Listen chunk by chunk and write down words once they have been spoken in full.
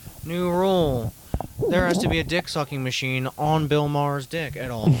New rule. There has to be a dick-sucking machine on Bill Maher's dick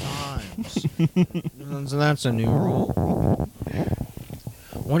at all times. So that's a new rule.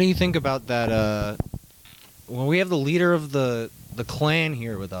 What do you think about that? Well, we have the leader of the Klan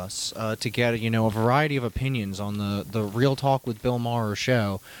here with us to get a variety of opinions on the Real Talk with Bill Maher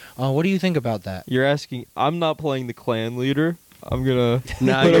show. What do you think about that? You're asking. I'm not playing the Klan leader. I'm gonna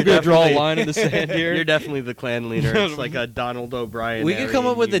draw a line in the sand here. You're definitely the Klan leader. It's like a Donald O'Brien. We could come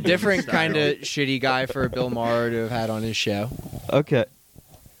up with a different kind of shitty guy for Bill Maher to have had on his show. Okay.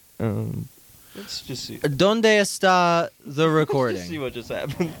 Let's just see. Donde está the recording? Let's see what just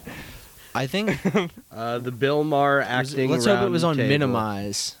happened. I think the Bill Maher acting. Let's hope it was on table.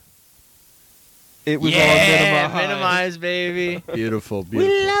 Minimize. It was on Minimize. Minimize, baby. Beautiful.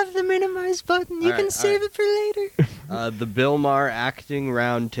 We love the Minimize button. You can save it for later. The Bill Maher acting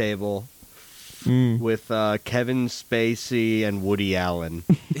round table with Kevin Spacey and Woody Allen.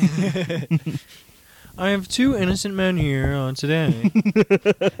 I have two innocent men here today.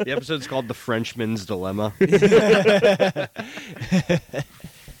 The episode's called The Frenchman's Dilemma.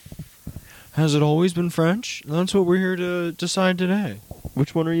 Has it always been French? That's what we're here to decide today.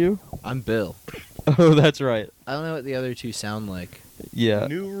 Which one are you? I'm Bill. Oh, that's right. I don't know what the other two sound like. Yeah.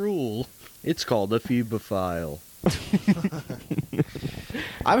 New rule. It's called a phoebophile.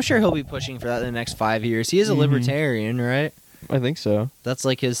 I'm sure he'll be pushing for that in the next 5 years. He is a libertarian, right? I think so. That's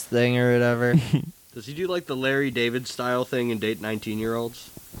like his thing or whatever. Does he do like the Larry David style thing and date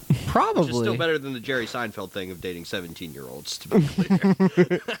 19-year-olds? Probably. Which is still better than the Jerry Seinfeld thing of dating 17-year-olds, to be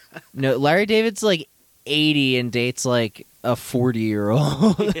clear. No, Larry David's like 80 and dates like a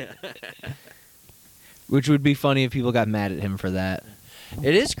 40-year-old. Yeah. Which would be funny if people got mad at him for that.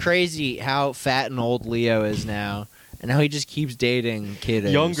 It is crazy how fat and old Leo is now, and how he just keeps dating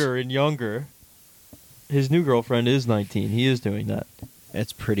kiddos. Younger and younger. His new girlfriend is 19. He is doing that.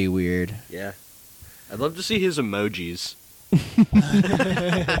 It's pretty weird. Yeah. I'd love to see his emojis.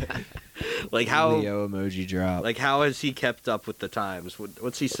 Like how Leo emoji drop. Like how has he kept up with the times?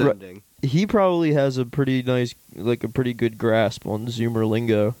 What's he sending? He probably has a pretty nice, like a pretty good grasp on Zoomer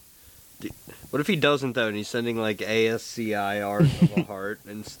lingo. What if he doesn't though, and he's sending like ASCI art of a heart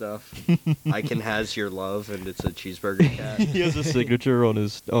and stuff? I can has your love, and it's a cheeseburger cat. He has a signature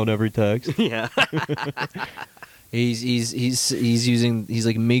on every text. Yeah. He's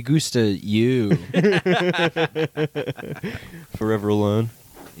like me gusta you. Forever alone.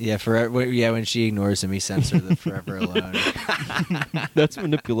 Yeah, when she ignores him, he sends her the forever alone. That's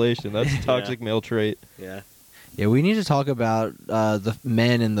manipulation. That's a toxic male trait. Yeah. Yeah, we need to talk about the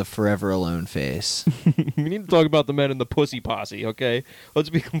men in the forever alone phase. We need to talk about the men in the pussy posse, okay? Let's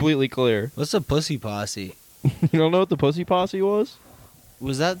be completely clear. What's a pussy posse? You don't know what the pussy posse was?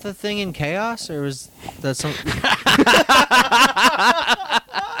 Was that the thing in Chaos, or was that something?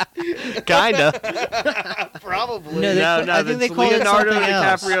 Kinda. Probably. No, I think they called Leonardo it something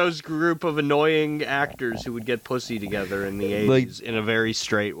else. DiCaprio's group of annoying actors who would get pussy together in the 80s in a very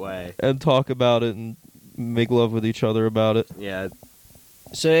straight way. And talk about it and make love with each other about it. Yeah.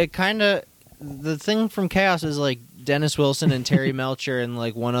 So it kind of... The thing from Chaos is like Dennis Wilson and Terry Melcher and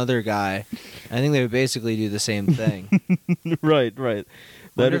like one other guy. I think they would basically do the same thing. Right.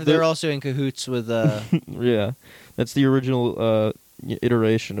 Wonder if they're also in cahoots with... Yeah. That's the original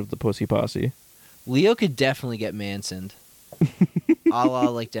iteration of the pussy posse. Leo could definitely get Mansoned. A la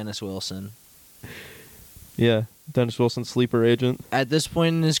like Dennis Wilson. Yeah. Dennis Wilson, sleeper agent. At this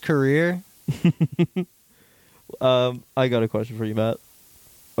point in his career... I got a question for you, Matt.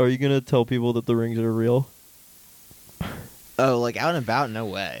 Are you going to tell people that the rings are real? Oh, like out and about? No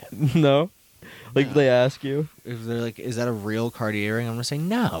way. No? Like, No. if they ask you? If they're like, is that a real Cartier ring? I'm going to say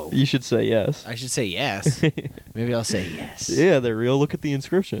no. You should say yes. I should say yes. Maybe I'll say yes. Yeah, they're real. Look at the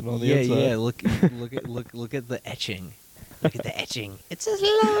inscription on the inside. Yeah. Look at the etching. Look at the etching. It says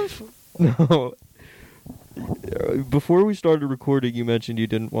love. No. Before we started recording, you mentioned you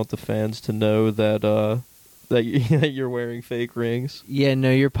didn't want the fans to know that that you're wearing fake rings. Yeah,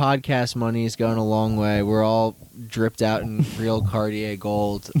 no, your podcast money is going a long way. We're all dripped out in real Cartier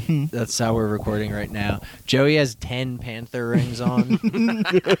gold. That's how we're recording right now. Joey has 10 Panther rings on.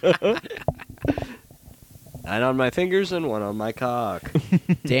 9 on my fingers and 1 on my cock.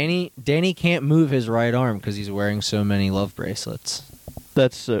 Danny can't move his right arm because he's wearing so many love bracelets.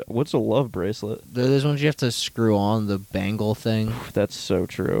 That's what's a love bracelet? They're those ones you have to screw on, the bangle thing. That's so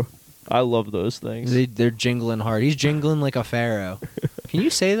true. I love those things. They're jingling hard. He's jingling like a pharaoh. Can you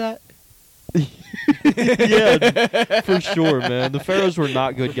say that? Yeah, for sure, man. The Pharaohs were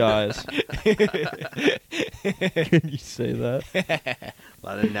not good guys. Can you say that? A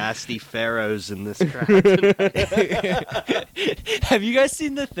lot of nasty pharaohs in this crowd tonight. Have you guys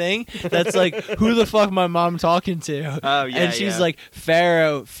seen the thing that's like, who the fuck my mom talking to? Oh, yeah, and she's yeah. like,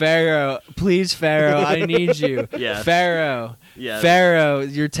 Pharaoh, please, Pharaoh, I need you. Yes. Pharaoh, Yeah. Pharaoh,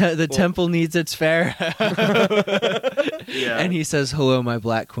 the temple needs its Pharaoh. Yeah. And he says, hello, my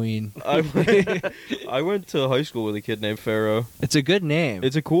black queen. I went to high school with a kid named Pharaoh. It's a good name.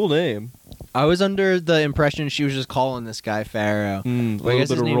 It's a cool name. I was under the impression she was just calling this guy Pharaoh. A Well, I little guess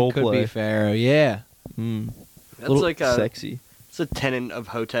bit his of name role could play. be Pharaoh. Yeah. That's Little like a sexy. it's a tenet of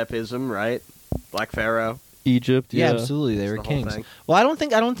Hotepism, right? Black Pharaoh. Egypt. Yeah, Yeah, absolutely. They It's were the whole kings. thing. Well, I don't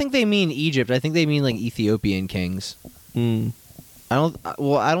think they mean Egypt. I think they mean like Ethiopian kings. Mm. I don't think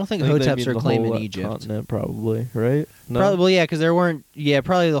I think they Hoteps mean are the claiming whole Egypt. continent, probably, right? No? Probably, well, yeah, because there weren't. Yeah,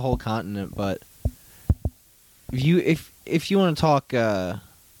 probably the whole continent. But if you want to talk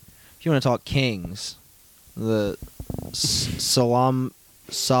kings, the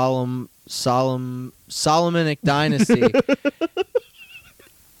Solomonic dynasty.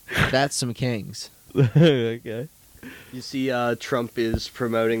 That's some kings. Okay. You see, Trump is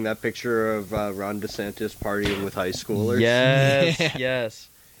promoting that picture of Ron DeSantis partying with high schoolers. Yes, Yeah. yes.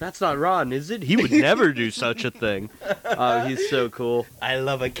 That's not Ron, is it? He would never do such a thing. Oh, he's so cool. I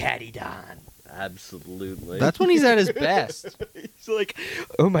love a catty Don. Absolutely. That's when he's at his best. He's like,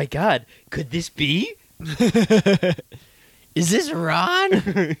 oh my god, could this be? Is this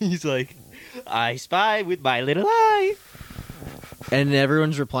Ron? He's like, I spy with my little eye. And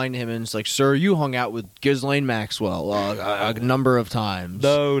everyone's replying to him, and it's like, "Sir, you hung out with Ghislaine Maxwell a number of times."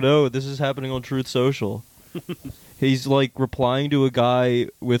 No, this is happening on Truth Social. He's like replying to a guy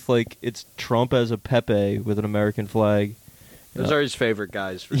with like it's Trump as a Pepe with an American flag. Those are his favorite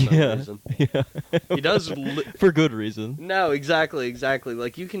guys for some Yeah. reason. Yeah, He does. for good reason. No, exactly.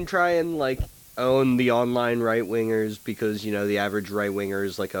 Like, you can try and, like, own the online right-wingers because, you know, the average right-winger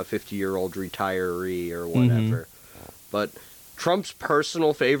is like a 50-year-old retiree or whatever. But Trump's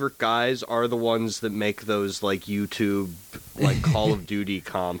personal favorite guys are the ones that make those, like, YouTube, like, Call of Duty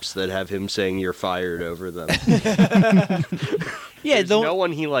comps that have him saying you're fired over them. Yeah, There's no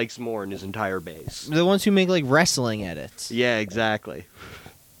one he likes more in his entire base. the ones who make like wrestling edits. Yeah, exactly.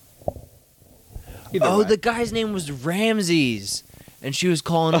 Oh, the guy's name was Ramses, and she was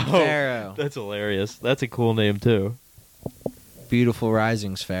calling him Pharaoh. That's hilarious. That's a cool name too. Beautiful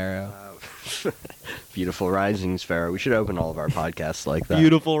Risings, Pharaoh. Beautiful Risings, Pharaoh. We should open all of our podcasts like that.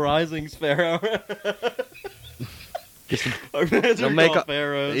 Beautiful rising sparrow. Our fans They'll are make called a-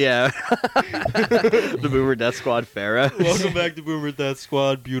 pharaohs. Yeah. The Boomer Death Squad Pharaoh. Welcome back to Boomer Death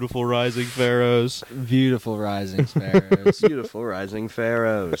Squad. Beautiful rising pharaohs. Beautiful Risings, Pharaohs. Beautiful Rising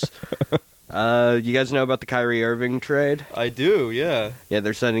Pharaohs. You guys know about the Kyrie Irving trade? I do, yeah. Yeah,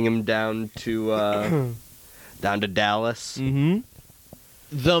 they're sending him down to Dallas. Mm-hmm.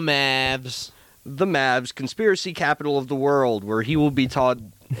 The Mavs. The Mavs, conspiracy capital of the world, where he will be taught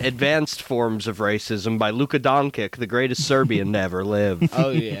advanced forms of racism by Luka Doncic, the greatest Serbian to ever live. Oh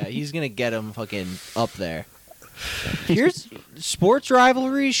yeah, he's gonna get him fucking up there. Here's sports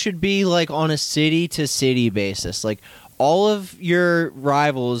rivalries should be like on a city to city basis. Like all of your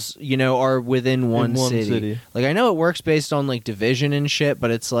rivals, you know, are within one, In one city. city. Like I know it works based on like division and shit,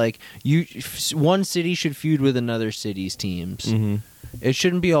 but it's like one city should feud with another city's teams. Mm-hmm. It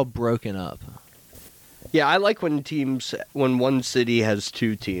shouldn't be all broken up. Yeah, I like when one city has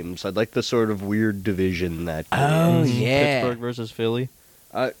two teams. I'd like the sort of weird division that Oh, creates. yeah. Pittsburgh versus Philly.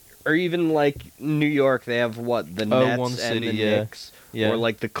 Or even like New York, they have what, the Oh, Nets one and city, the yeah. Knicks, Yeah. or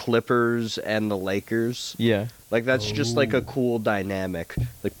like the Clippers and the Lakers. Yeah. Like that's just like a cool dynamic.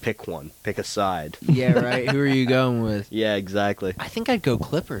 Like pick one, pick a side. Yeah, right. Who are you going with? Yeah, exactly. I think I'd go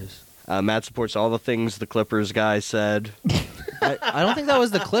Clippers. Matt supports all the things the Clippers guy said. I don't think that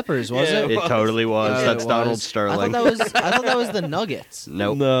was the Clippers, was Yeah, it? It totally was. Oh, That's it Donald was. Sterling. I thought that was the Nuggets.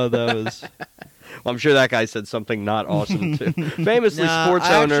 Nope. No, that was. I'm sure that guy said something not awesome too. Famously, Nah, sports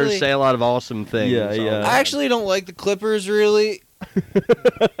I owners actually- say a lot of awesome things. Yeah, all yeah. the I time. actually don't like the Clippers really.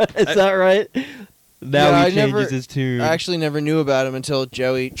 Is that right? Now Yeah, he changes his tune. I actually never knew about him until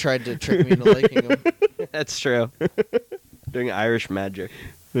Joey tried to trick me into liking him. That's true. Doing Irish magic.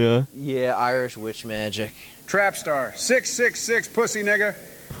 Yeah. Yeah, Irish witch magic. Trap star, 666 pussy nigga.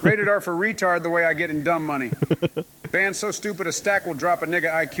 Rated R for retard the way I get in dumb money. Band so stupid a stack will drop a nigga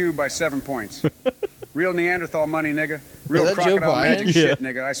IQ by 7 points. Real Neanderthal money, nigga. Real Is that Joe crocodile Biden? magic shit,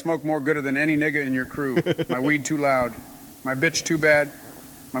 nigga. I smoke more gooder than any nigga in your crew. My weed too loud. My bitch too bad.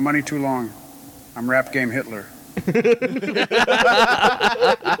 My money too long. I'm rap game Hitler.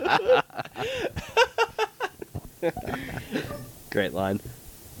 Great line.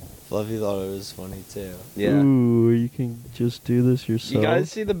 Fluffy thought it was funny too. Yeah. Ooh, you can just do this yourself. You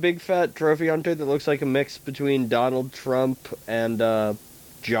guys see the big fat trophy hunter that looks like a mix between Donald Trump and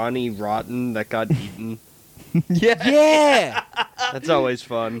Johnny Rotten that got eaten? yeah. Yeah. That's always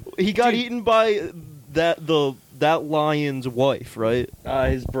fun. He got eaten by that lion's wife, right?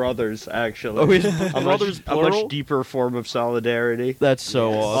 His brothers, actually. Oh, his a brothers, a plural? much deeper form of solidarity. That's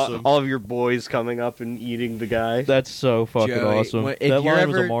so awesome. All of your boys coming up and eating the guy. That's so fucking Joey, awesome. if That you're lion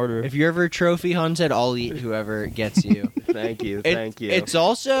was ever- a martyr. If you're ever trophy hunted, I'll eat whoever gets you. Thank you, thank you. It's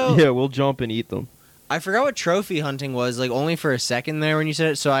also Yeah, we'll jump and eat them. I forgot what trophy hunting was, like, only for a second there when you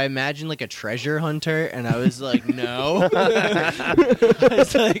said it, so I imagined, like, a treasure hunter, and I was like, no.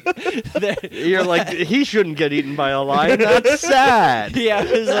 It's like, You're like, he shouldn't get eaten by a lion. That's sad. yeah,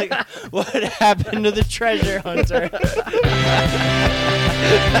 I was like, what happened to the treasure hunter?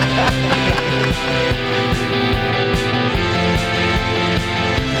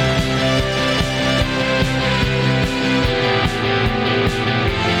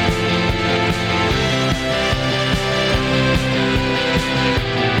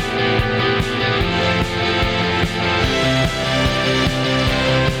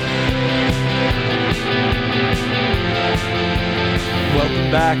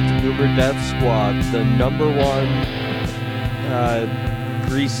 Welcome back to Boomer Death Squad, the number one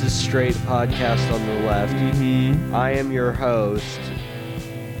Grease's Straight podcast on the left. Mm-hmm. I am your host,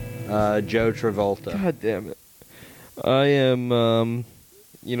 Joe Travolta. God damn it. I am, I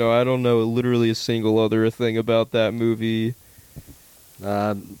don't know literally a single other thing about that movie. You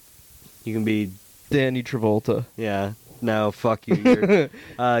can be, Danny Travolta. yeah, no, fuck you.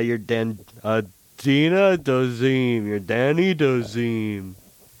 You're Dina Dozim. You're Danny Dozim.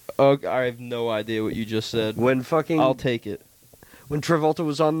 Oh, I have no idea what you just said. When fucking I'll take it. when Travolta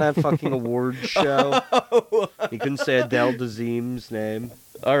was on that fucking award show, he couldn't say Adele Dazim's name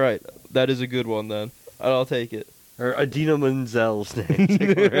All right, that is a good one then. I'll take it. or Adina Menzel's name.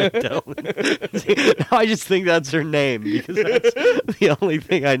 Adele. No, I just think that's her name because that's the only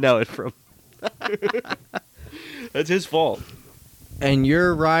thing I know it from. That's his fault. And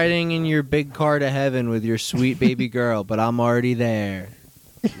you're riding in your big car to heaven with your sweet baby girl, but I'm already there.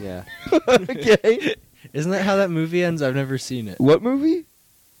 Yeah. Okay. Isn't that how that movie ends? I've never seen it. What movie?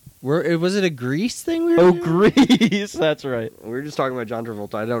 Was it a Grease thing we were Oh, doing? Grease. That's right. We were just talking about John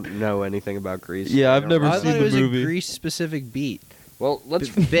Travolta. I don't know anything about Grease. Yeah, I I've don't- never I seen thought it the was movie. a Grease-specific beat. Well,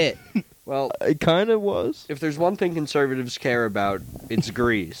 Bit. well, It kind of was. if there's one thing conservatives care about, it's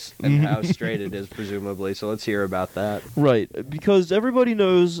Grease and how straight it is, presumably. So let's hear about that. Right, because everybody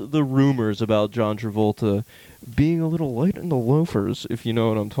knows the rumors about John Travolta being a little light in the loafers, if you know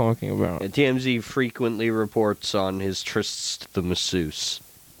what I'm talking about. TMZ frequently reports on his trysts to the masseuse.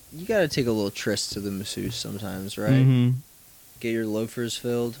 You gotta take a little tryst to the masseuse sometimes, right? Mm-hmm. Get your loafers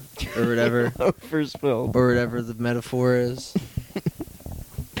filled, or whatever. Loafers filled. Or whatever the metaphor is.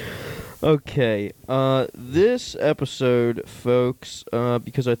 Okay, this episode, folks,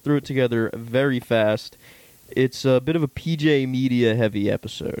 because I threw it together very fast, it's a bit of a PJ Media heavy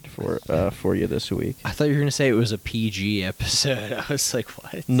episode for you this week. I thought you were going to say it was a PG episode. I was like,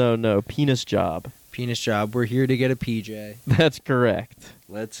 what? No, penis job. Penis job. We're here to get a PJ. That's correct.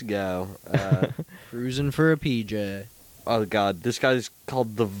 Let's go. Cruising for a PJ. Oh, God. This guy's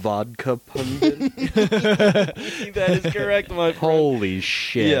called the Vodka Pundit. That is correct, my friend. Holy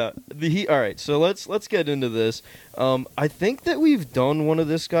shit. Yeah. All right, so let's get into this. I think that we've done one of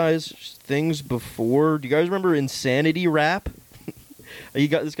this guy's things before. Do you guys remember Insanity Rap?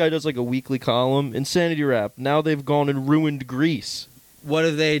 This guy does like a weekly column. Insanity Rap. Now they've gone and ruined Grease. What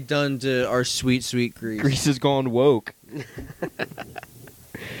have they done to our sweet, sweet Grease? Grease has gone woke.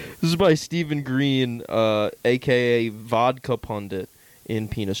 This is by Stephen Green, a.k.a. Vodka Pundit in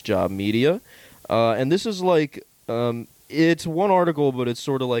Penis Job Media. And this is like, it's one article, but it's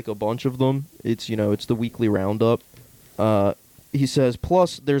sort of like a bunch of them. It's the weekly roundup. He says,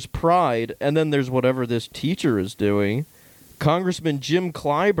 plus there's Pride, and then there's whatever this teacher is doing. Congressman Jim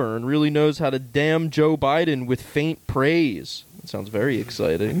Clyburn really knows how to damn Joe Biden with faint praise. That sounds very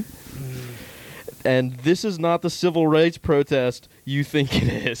exciting. And this is not the civil rights protest you think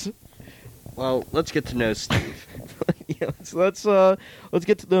it is. Well, let's get to know Steve. Yeah, let's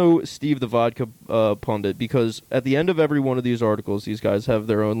get to know Steve the Vodka Pundit, because at the end of every one of these articles, these guys have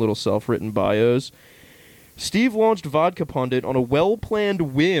their own little self-written bios. Steve launched Vodka Pundit on a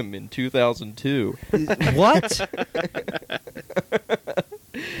well-planned whim in 2002. What?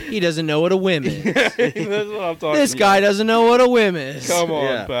 He doesn't know what a whim is. That's what I'm talking This guy doesn't know what a whim is. Come on,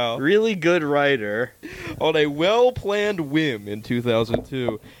 Yeah. pal. Really good writer. On a well-planned whim in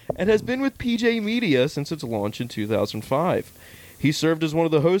 2002, and has been with PJ Media since its launch in 2005. He served as one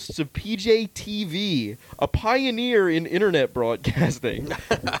of the hosts of PJTV, a pioneer in internet broadcasting.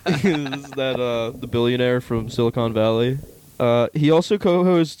 Is that the billionaire from Silicon Valley? He also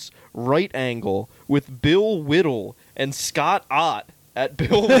co-hosts Right Angle with Bill Whittle and Scott Ott at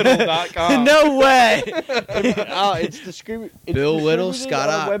BillWhittle.com. No way. It's Bill Whittle, distributed Scott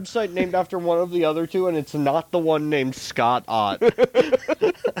on Ott. a website named after one of the other two, and it's not the one named Scott Ott.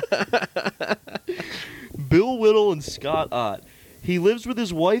 Bill Whittle and Scott Ott. He lives with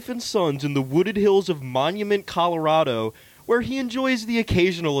his wife and sons in the wooded hills of Monument, Colorado, where he enjoys the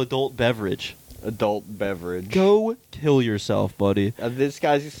occasional adult beverage. Adult beverage. Go kill yourself, buddy. This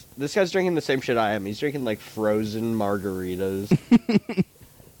guy's drinking the same shit I am. He's drinking like frozen margaritas. This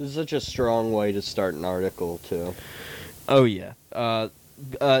is such a strong way to start an article too. Oh yeah.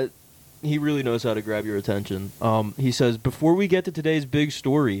 He really knows how to grab your attention. He says, before we get to today's big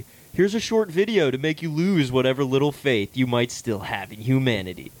story, here's a short video to make you lose whatever little faith you might still have in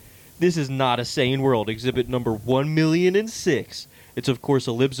humanity. This is Not a Sane World, exhibit number 1,000,006. It's, of course,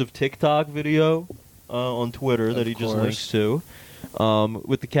 a Libs of TikTok video on Twitter that he just links to,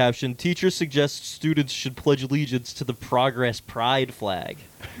 with the caption, "Teacher suggests students should pledge allegiance to the Progress Pride flag."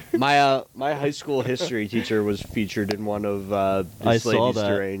 My high school history teacher was featured in one of I this saw lady's that.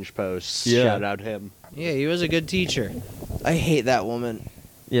 deranged posts. Yeah. Shout out him. Yeah, he was a good teacher. I hate that woman.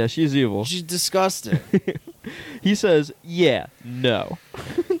 Yeah, she's evil. She's disgusting. He says, yeah, no.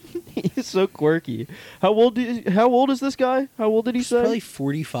 He's so quirky. How old is this guy? How old did he say? Probably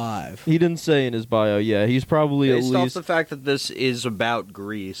 45. He didn't say in his bio. Yeah, he's probably Based at off least. the fact that this is about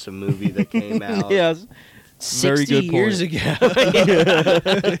Grease, a movie that came out. Yes. 60 Very good years point. ago.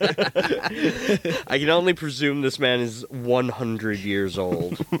 I can only presume this man is 100 years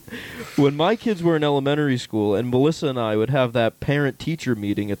old. When my kids were in elementary school and Melissa and I would have that parent-teacher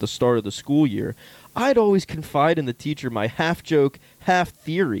meeting at the start of the school year, I'd always confide in the teacher my half-joke,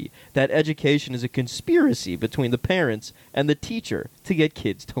 half-theory that education is a conspiracy between the parents and the teacher to get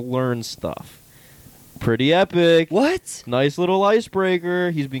kids to learn stuff. Pretty epic. What? Nice little icebreaker.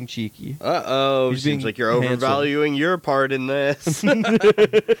 He's being cheeky. Uh-oh, He's seems being like you're handsome. overvaluing your part in this.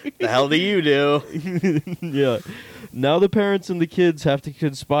 The hell do you do? Yeah. Now the parents and the kids have to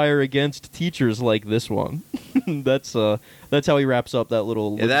conspire against teachers like this one. That's how he wraps up that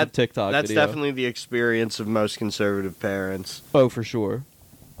little TikTok That's video. definitely the experience of most conservative parents. Oh, for sure.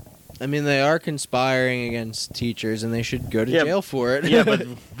 I mean, they are conspiring against teachers, and they should go to Yeah, jail for it. Yeah, but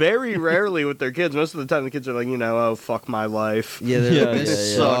very rarely with their kids. Most of the time the kids are like, oh, fuck my life. yeah, Yeah, this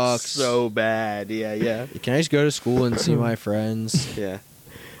yeah, Sucks sucks. so bad. Yeah. Can I just go to school and see my friends? Yeah.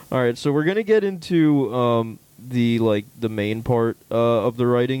 All right, so we're gonna get into the main part of the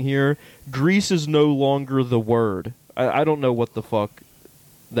writing here. Grease is no longer the word. I don't know what the fuck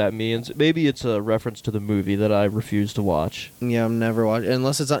that means. Maybe it's a reference to the movie that I refuse to watch. Yeah, I'm never watching.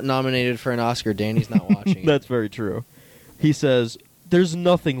 Unless it's not nominated for an Oscar, Danny's not watching it. That's very true. He says, "There's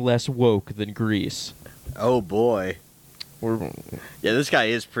nothing less woke than Grease." Oh, boy. Yeah, this guy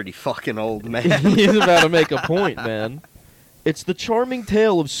is pretty fucking old, man. He's about to make a point, man. It's the charming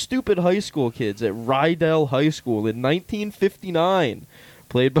tale of stupid high school kids at Rydell High School in 1959,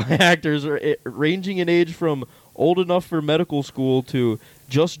 played by actors ranging in age from old enough for medical school to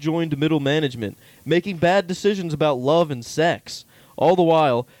just joined middle management, making bad decisions about love and sex. All the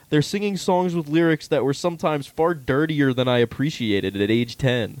while, they're singing songs with lyrics that were sometimes far dirtier than I appreciated at age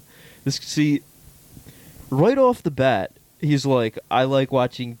 10. Right off the bat, he's like, I like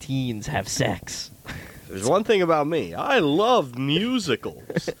watching teens have sex. There's one thing about me. I love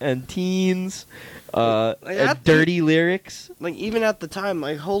musicals. And teens, Like, and dirty lyrics. Like, even at the time,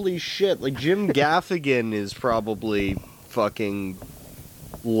 like, holy shit. Like, Jim Gaffigan is probably fucking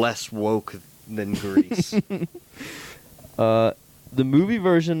less woke than Grease. The movie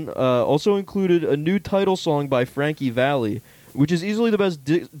version also included a new title song by Frankie Valli, which is easily the best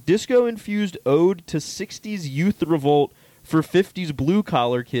disco-infused ode to 60s youth revolt for 50s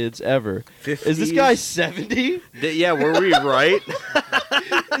blue-collar kids ever. 50s? Is this guy 70? Yeah, were we right?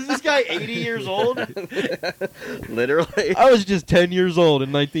 Is this guy 80 years old? Literally. I was just 10 years old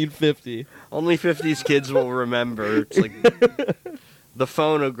in 1950. Only 50s kids will remember. It's like the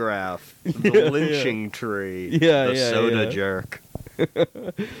phonograph, the lynching tree, the soda jerk.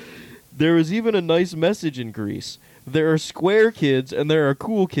 There is even a nice message in Grease. There are square kids and there are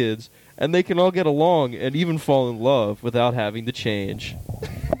cool kids, and they can all get along and even fall in love without having to change.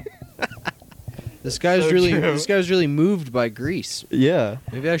 This guy's So really true. this guy's really moved by Grease. Yeah.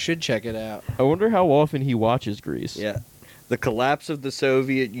 Maybe I should check it out. I wonder how often he watches Grease. Yeah. The collapse of the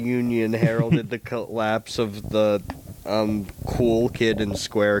Soviet Union heralded the collapse of the cool kid and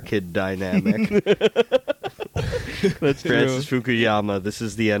square kid dynamic. That's Francis Fukuyama, this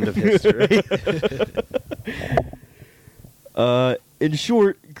is the end of history. In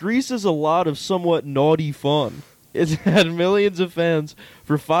short, Grease is a lot of somewhat naughty fun. It's had millions of fans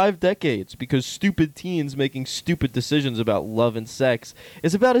for 5 decades because stupid teens making stupid decisions about love and sex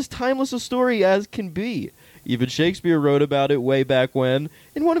is about as timeless a story as can be. Even Shakespeare wrote about it way back when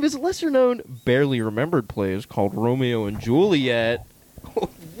in one of his lesser-known, barely remembered plays called Romeo and Juliet.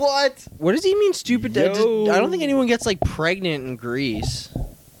 What? What does he mean, stupid? Yo. I don't think anyone gets like pregnant in Greece.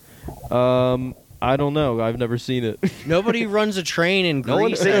 I don't know. I've never seen it. Nobody runs a train in Greece. No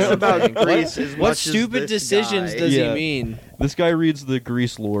one I thinks don't about think. Greece as What much as stupid this decisions guy. does Yeah. he mean? This guy reads the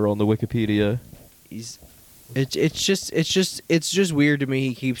Grease lore on the Wikipedia. It's just weird to me.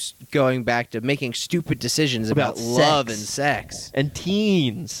 He keeps going back to making stupid decisions about About love sex. and sex. And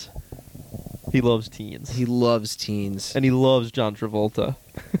teens. He loves teens. He loves teens. And he loves John Travolta.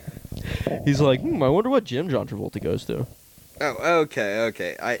 He's like, I wonder what gym John Travolta goes to. Oh,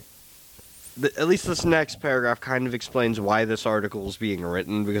 okay. At least this next paragraph kind of explains why this article is being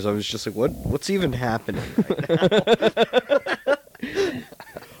written, because I was just like, what's even happening right now?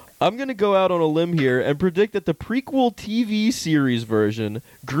 I'm going to go out on a limb here and predict that the prequel TV series version,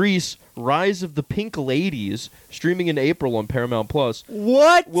 Grease, Rise of the Pink Ladies, streaming in April on Paramount Plus,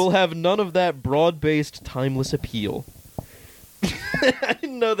 What? will have none of that broad-based, timeless appeal. I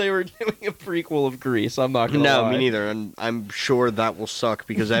didn't know they were doing a prequel of Grease. I'm not going to lie. No, me neither, and I'm sure that will suck,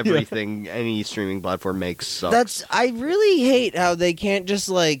 because everything any streaming platform makes sucks. I really hate how they can't just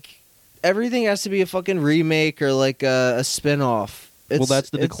like everything has to be a fucking remake or like a spin-off. Well, that's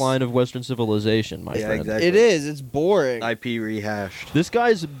the decline of Western civilization, my Yeah, friend. exactly. It is. It's boring. IP rehashed. This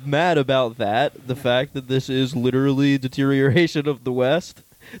guy's mad about that, the fact that this is literally deterioration of the West.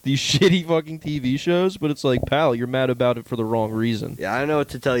 These shitty fucking TV shows, but it's like, pal, you're mad about it for the wrong reason. Yeah, I don't know what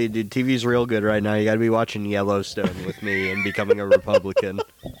to tell you, dude. TV's real good right now. You gotta be watching Yellowstone with me and becoming a Republican.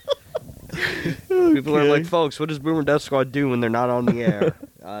 People are like, folks, what does Boomer Death Squad do when they're not on the air?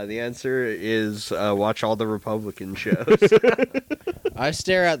 The answer is watch all the Republican shows. I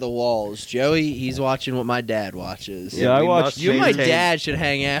stare at the walls. Joey, he's watching what my dad watches. Yeah, I we watched- must You and my maintain- dad should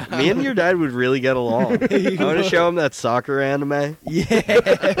hang out. Me and your dad would really get along. I want to show him that soccer anime.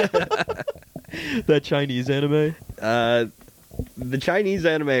 That Chinese anime. The Chinese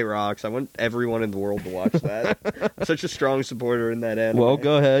anime rocks. I want everyone in the world to watch that. I'm such a strong supporter in that anime. Well,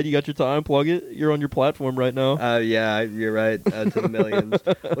 go ahead. You got your time. Plug it. You're on your platform right now. Yeah, you're right. To the millions.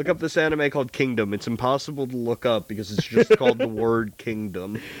 Look up this anime called Kingdom. It's impossible to look up because it's just called the word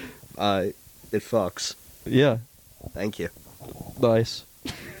Kingdom. It fucks. Yeah. Thank you. Nice.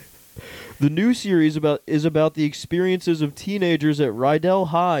 The new series is about the experiences of teenagers at Rydell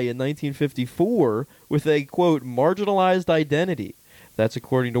High in 1954 with a, quote, marginalized identity. That's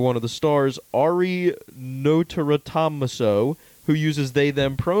according to one of the stars, Ari Notaramaso, who uses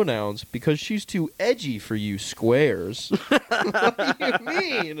they-them pronouns because she's too edgy for you squares. What do you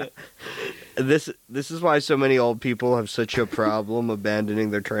mean? This is why so many old people have such a problem abandoning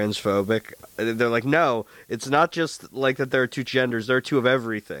their transphobic. They're like, no, it's not just like that there are two genders. There are two of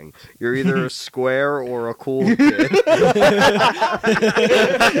everything. You're either a square or a cool kid.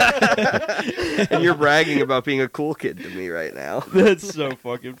 And you're bragging about being a cool kid to me right now. That's so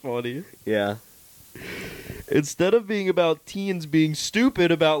fucking funny. Yeah. Instead of being about teens being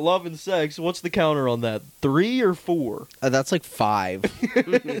stupid about love and sex, what's the counter on that? 3 or 4? That's like 5.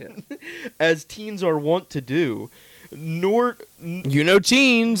 As teens are wont to do. You know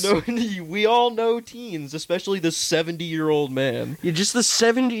teens. We all know teens, especially the 70-year-old man. You're just the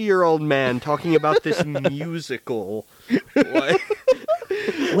 70-year-old man talking about this musical. Like,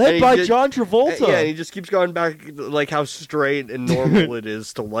 Led he by just- John Travolta. Yeah, and he just keeps going back like how straight and normal it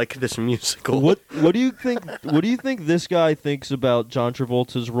is to like this musical. What do you think? What do you think this guy thinks about John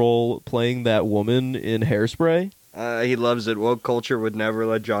Travolta's role playing that woman in Hairspray? He loves it. Woke culture would never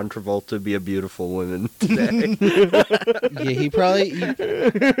let John Travolta be a beautiful woman today. Yeah, he probably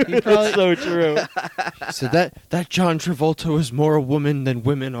That's so true. so that John Travolta was more a woman than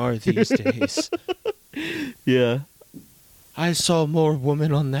women are these days. Yeah. I saw more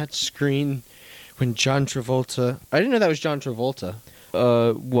women on that screen when John Travolta. I didn't know that was John Travolta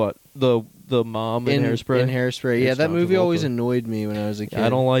What the mom in Hairspray? In Hairspray, yeah, It's that John movie always Travolta. annoyed me when I was a kid. I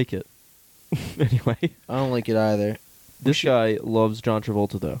don't like it. Anyway, I don't like it either. this guy loves John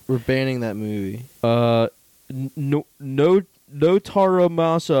Travolta though. We're banning that movie.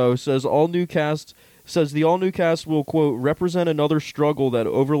 Notaramaso says the all new cast will, quote, represent another struggle that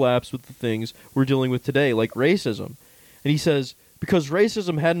overlaps with the things we're dealing with today, like racism. And he says, because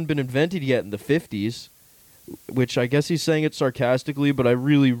racism hadn't been invented yet in the 50s, which I guess he's saying it sarcastically, but I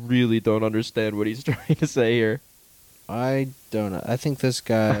really, really don't understand what he's trying to say here. I don't know. I think this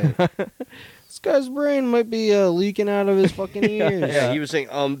guy's brain might be leaking out of his fucking ears. Yeah, he was saying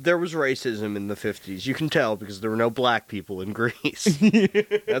there was racism in the 50s. You can tell because there were no black people in Greece.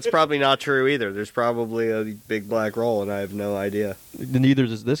 That's probably not true either. There's probably a big black role, and I have no idea. Neither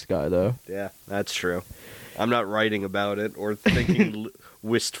does this guy, though. Yeah, that's true. I'm not writing about it or thinking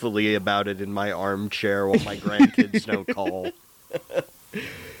wistfully about it in my armchair while my grandkids don't call.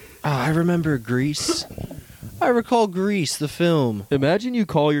 I remember Grease. I recall Grease, the film. Imagine you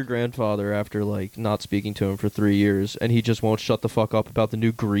call your grandfather after, like, not speaking to him for 3 years, and he just won't shut the fuck up about the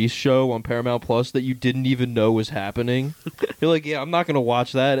new Grease show on Paramount Plus that you didn't even know was happening. You're like, yeah, I'm not going to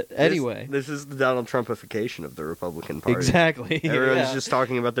watch that anyway. This is the Donald Trumpification of the Republican Party. Exactly. Everyone's Yeah. just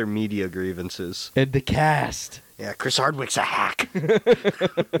talking about their media grievances. And the cast. Yeah, Chris Hardwick's a hack.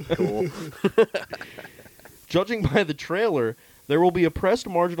 Cool. Judging by the trailer, there will be oppressed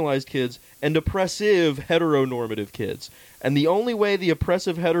marginalized kids and oppressive heteronormative kids. And the only way the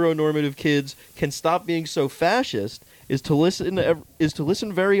oppressive heteronormative kids can stop being so fascist is to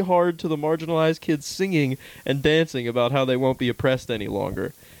listen very hard to the marginalized kids singing and dancing about how they won't be oppressed any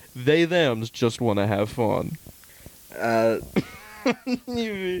longer. They thems just want to have fun.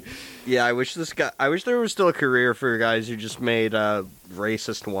 Yeah, I wish there was still a career for guys who just made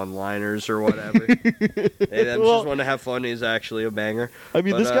racist one-liners or whatever. They just want to have fun is actually a banger. I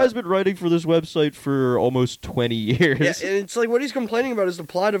mean, But, this guy's been writing for this website for almost 20 years. Yeah, and it's like what he's complaining about is the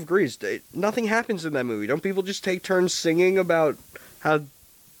plot of Grease. Nothing happens in that movie. Don't people just take turns singing about how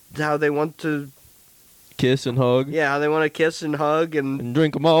they want to Kiss and hug. how they want to kiss and hug and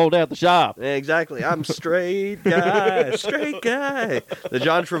drink them all at the shop. Yeah, exactly. I'm straight guy, straight guy. The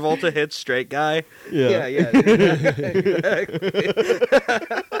John Travolta hit straight guy. Yeah. Exactly.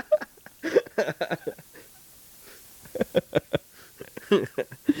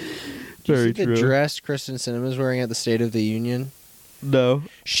 Very You see true. the dress Kristen Sinema's wearing at the State of the Union? No.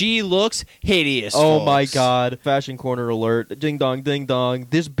 She looks hideous. Oh folks. my god. Fashion corner alert. Ding dong, ding dong.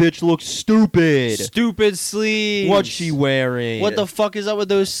 This bitch looks stupid. Stupid sleeves. What's she wearing? What the fuck is up with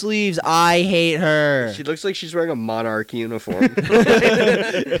those sleeves? I hate her. She looks like she's wearing a Monarch uniform. She's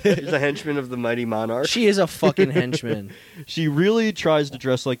a henchman of the mighty Monarch. She is a fucking henchman. She really tries to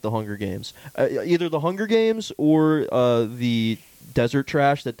dress like the Hunger Games. Either the Hunger Games or the desert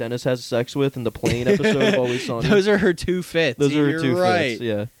trash that Dennis has sex with in the plane episode of Always Sunny. Those are her two fits. Those are her You're two right. fits.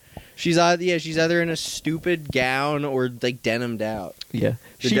 Yeah. She's either in a stupid gown or like denimed out. Yeah.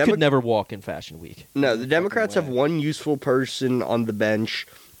 The She could never walk in Fashion Week. No, the Democrats have one useful person on the bench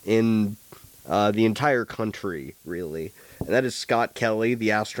in the entire country, really. And that is Scott Kelly,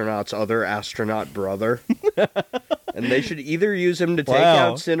 the astronaut's other astronaut brother. And they should either use him to take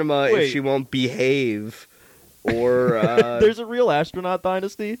Wow. out Cinema Wait. if she won't behave, or... There's a real astronaut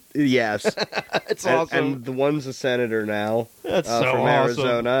dynasty? yes. It's And the one's a senator now. That's so from awesome.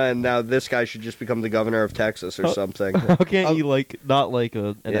 Arizona, and now this guy should just become the governor of Texas or something. How can't you not like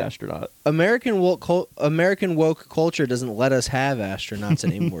an Yeah. astronaut? American woke culture doesn't let us have astronauts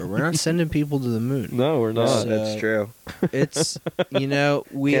anymore. We're not sending people to the moon. No, we're not. So- That's true. It's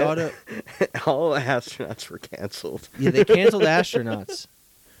we Yeah. ought to. All astronauts were canceled. Yeah, they canceled astronauts.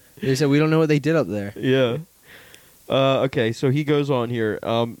 They said we don't know what they did up there. Yeah. Okay, so he goes on here.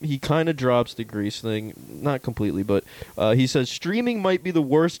 He kind of drops the Grease thing. Not completely, but he says, streaming might be the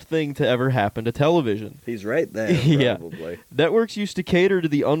worst thing to ever happen to television. He's right there, Yeah. probably. Networks used to cater to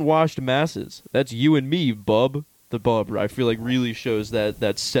the unwashed masses. That's you and me, bub. The bub, I feel like, really shows that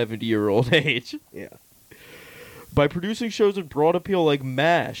 70-year-old age. Yeah. By producing shows with broad appeal like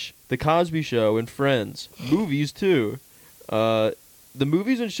MASH, The Cosby Show, and Friends. Movies, too. The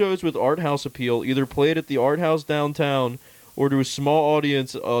movies and shows with art house appeal either played at the art house downtown or to a small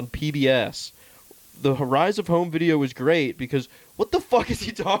audience on PBS. The rise of home video was great because what the fuck is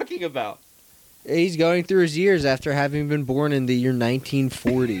he talking about? He's going through his years after having been born in the year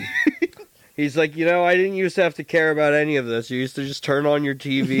 1940. He's like, I didn't used to have to care about any of this. You used to just turn on your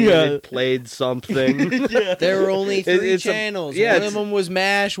TV Yeah. and it played something. Yeah. There were only three it's a- channels. yeah, One it's- of them was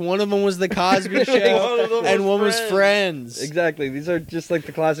MASH, one of them was The Cosby One Show, of them and was one was Friends. Exactly. These are just like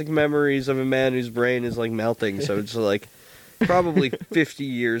the classic memories of a man whose brain is like melting. So it's like probably 50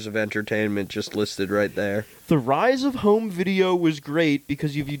 years of entertainment just listed right there. The rise of home video was great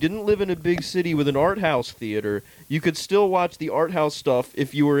because if you didn't live in a big city with an art house theater, you could still watch the art house stuff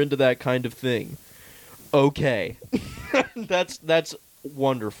if you were into that kind of thing. Okay. That's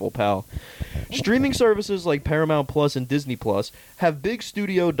wonderful, pal. Streaming services like Paramount Plus and Disney Plus have big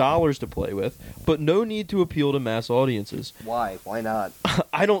studio dollars to play with, but no need to appeal to mass audiences. Why? Why not?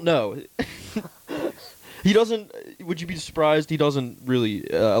 I don't know. He doesn't. Would you be surprised? He doesn't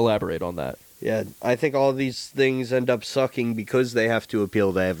really elaborate on that. Yeah, I think all these things end up sucking because they have to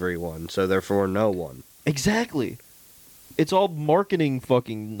appeal to everyone, so therefore no one. Exactly. It's all marketing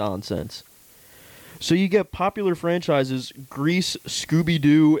fucking nonsense. So you get popular franchises, Grease,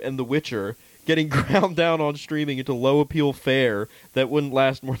 Scooby-Doo, and The Witcher, getting ground down on streaming into low appeal fare that wouldn't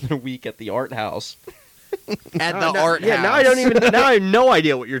last more than a week at the art house. At the art Yeah, house. now I don't even. Now I have no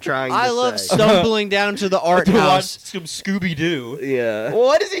idea what you're trying to I say. love stumbling down to the art To watch house. some Scooby-Doo. Yeah.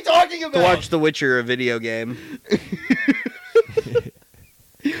 What is he talking about? To watch The Witcher, a video game.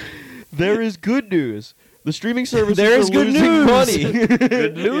 There is good news. The streaming services There are is good losing news. money.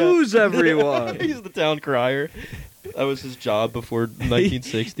 Good news, everyone. He's the town crier. That was his job before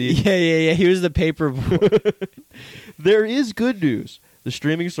 1960. Yeah. He was the paper boy. There is good news. The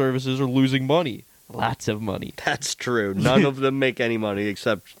streaming services are losing money. Lots of money. That's true. None of them make any money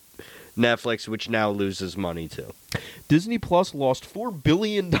except Netflix, which now loses money too. Disney Plus lost $4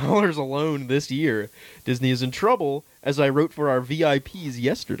 billion alone this year. Disney is in trouble, as I wrote for our VIPs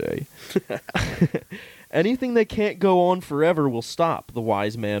yesterday. Anything that can't go on forever will stop, the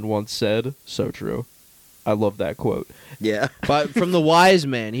wise man once said. So true. I love that quote. Yeah. But from the wise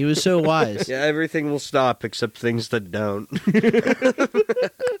man, he was so wise. Yeah, everything will stop except things that don't.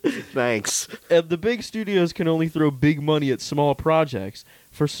 Thanks. And the big studios can only throw big money at small projects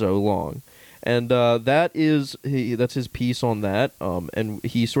for so long. And that's his piece on that. And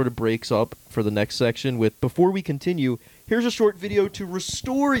he sort of breaks up for the next section with, before we continue, here's a short video to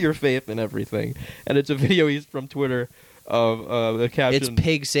restore your faith in everything. And it's a video he's from Twitter of the caption. It's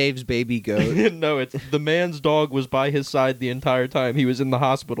pig saves baby goat. No, it's the man's dog was by his side the entire time. He was in the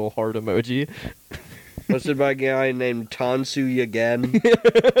hospital, heart emoji. Hosted by a guy named Tansu Yagen.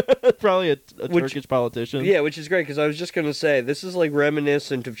 Probably a Which- Turkish politician. Yeah, which is great because I was just going to say, this is like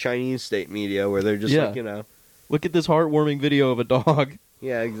reminiscent of Chinese state media where they're just Yeah. like, you know. Look at this heartwarming video of a dog.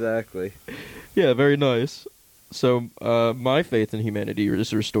 Yeah, exactly. Yeah, very nice. So, my faith in humanity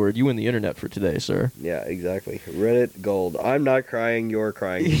is restored. You win the internet for today, sir. Yeah, exactly. Reddit gold. I'm not crying, you're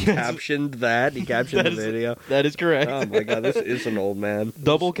crying. He Yes. captioned that. He captioned That the is- video. That is correct. Oh my god, this is an old man.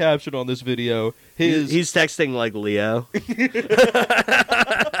 Double caption on this video. He's texting like Leo.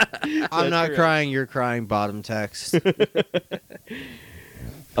 I'm not correct. crying, you're crying, bottom text.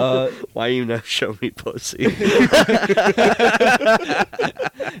 Why you not show me pussy?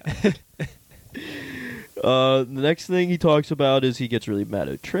 The next thing he talks about is he gets really mad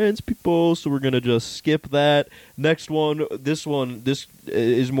at trans people, so we're gonna just skip that. Next one, this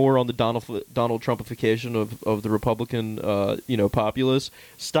is more on the Donald Trumpification of the Republican, populace.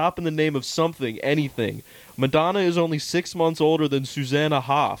 Stop in the name of something, anything. Madonna is only 6 months older than Susanna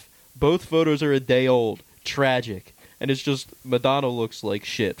Hoff. Both photos are a day old. Tragic. And it's just, Madonna looks like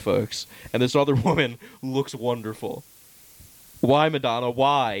shit, folks. And this other woman looks wonderful. Why, Madonna?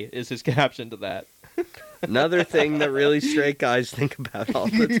 Why is his caption to that? Another thing that really straight guys think about all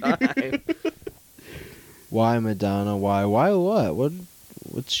the time. Why Madonna? Why what?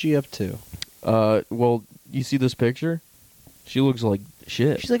 What's she up to? Well, you see this picture? She looks like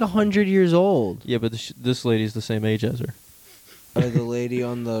shit. She's like 100 years old. Yeah, but this lady's the same age as her. The lady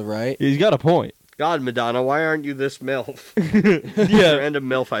on the right. He's got a point. God, Madonna, why aren't you this MILF? Yeah. Random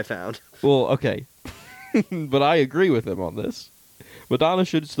MILF I found. Well, okay. But I agree with him on this. Madonna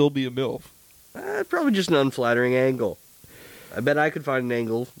should still be a MILF. Probably just an unflattering angle. I bet I could find an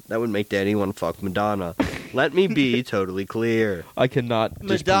angle that would make Daddy want to fuck Madonna. Let me be totally clear. I cannot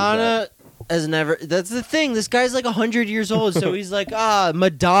disprove Madonna has never. That's the thing. This guy's like 100 years old, so he's like,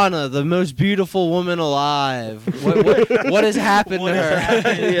 Madonna, the most beautiful woman alive. What has happened to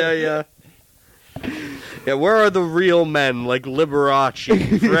her? Yeah. Yeah, where are the real men like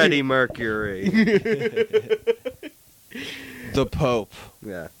Liberace, Freddie Mercury? The Pope.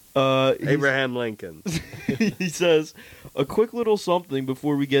 Yeah, that. Abraham Lincoln. He says, a quick little something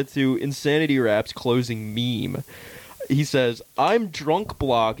before we get to Insanity Rap's closing meme. He says, I'm drunk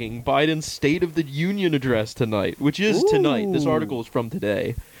blogging Biden's State of the Union address tonight, which is tonight. This article is from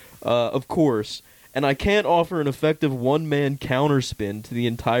today. Of course. And I can't offer an effective one-man counterspin to the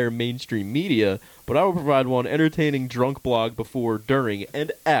entire mainstream media, but I will provide one entertaining drunk blog before, during,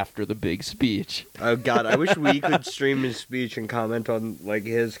 and after the big speech. Oh God, I wish we could stream his speech and comment on like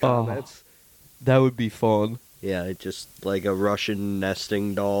his comments. That would be fun. Yeah, just like a Russian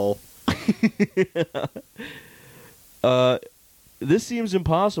nesting doll. This seems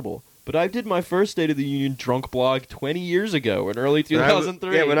impossible, but I did my first State of the Union drunk blog 20 years ago, in early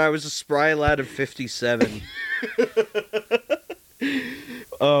 2003. When I was a spry lad of 57.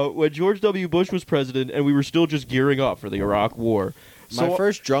 When George W. Bush was president, and we were still just gearing up for the Iraq War. My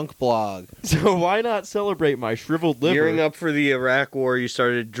first drunk blog. So why not celebrate my shriveled liver? Gearing up for the Iraq War, you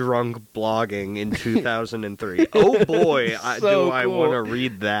started drunk blogging in 2003. Oh boy, So I cool. want to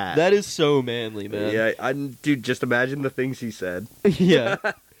read that. That is so manly, man. Yeah, dude, just imagine the things he said. Yeah.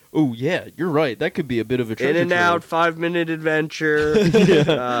 Oh, yeah, you're right. That could be a bit of a treasure In and out, trove. 5-minute adventure.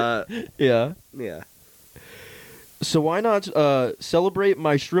 Yeah. Yeah. So why not celebrate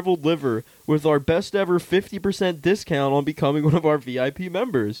my shriveled liver with our best ever 50% discount on becoming one of our VIP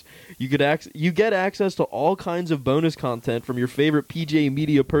members? You get access to all kinds of bonus content from your favorite PJ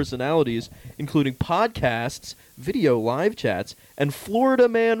Media personalities, including podcasts, video live chats, and Florida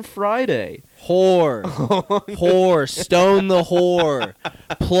Man Friday. Whore. Whore. Stone the whore.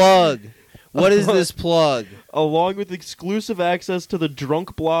 Plug. What is this plug? Along with exclusive access to the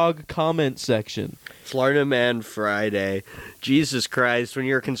Drunk Blog comment section. Florida Man Friday. Jesus Christ, when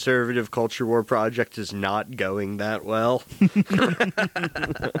your conservative culture war project is not going that well.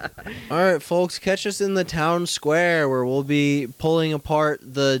 All right, folks, catch us in the town square where we'll be pulling apart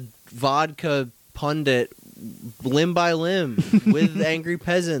the vodka pundit limb by limb with angry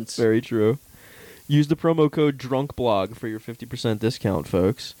peasants. Very true. Use the promo code DRUNKBLOG for your 50% discount,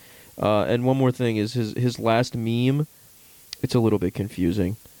 folks. And one more thing is his last meme. It's a little bit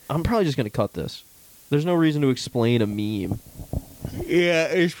confusing. I'm probably just going to cut this. There's no reason to explain a meme. Yeah,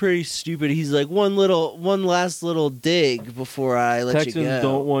 it's pretty stupid. He's like, one last little dig before I let Texans you go.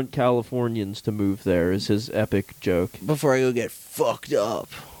 don't want Californians to move there is his epic joke. Before I go get fucked up.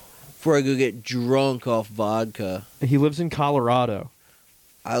 Before I go get drunk off vodka. He lives in Colorado.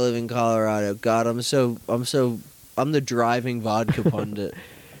 I live in Colorado. God, I'm the driving vodka pundit.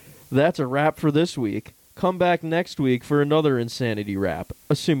 That's a wrap for this week. Come back next week for another insanity wrap,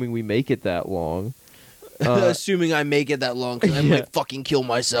 assuming we make it that long. Assuming I make it that long, because I might fucking kill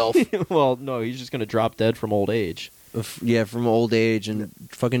myself. Well, no, he's just going to drop dead from old age. Yeah, from old age and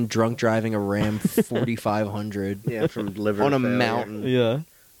fucking drunk driving a Ram 4500 Yeah, from liver on a failure. mountain. Yeah.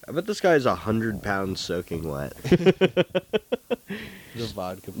 I bet this guy's 100 pounds soaking wet. The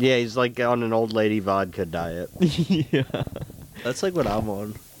vodka. Yeah, he's like on an old lady vodka diet. Yeah. That's like what I'm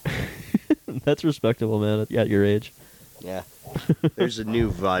on. That's respectable, man, at your age. Yeah. There's a new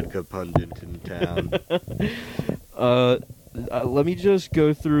vodka pundit in town. Let me just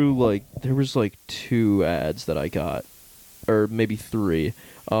go through, there was 2 ads that I got. Or maybe 3.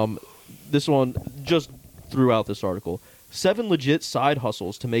 This one, just throughout this article. 7 legit side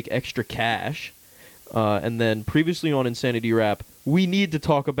hustles to make extra cash. And then previously on Insanity Rap, we need to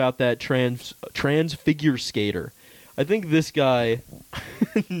talk about that trans figure skater. I think this guy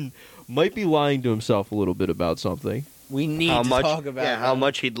might be lying to himself a little bit about something. We need how to much, talk about yeah, how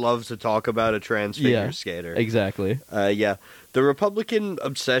much he'd love to talk about a trans figure skater. Exactly. Yeah. The Republican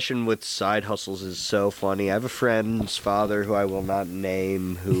obsession with side hustles is so funny. I have a friend's father who I will not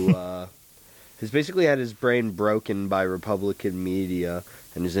name who has basically had his brain broken by Republican media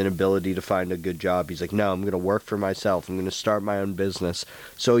and his inability to find a good job. He's like, no, I'm going to work for myself. I'm going to start my own business.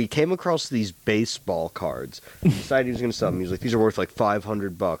 So he came across these baseball cards. He decided he was going to sell them. He was like, these are worth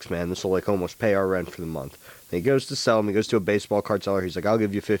 $500, man. This will almost pay our rent for the month. And he goes to sell them. He goes to a baseball card seller. He's like, I'll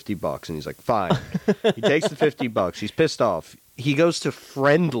give you $50. And he's like, fine. He takes the $50. He's pissed off. He goes to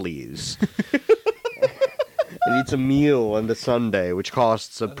Friendly's and eats a meal on the Sunday, which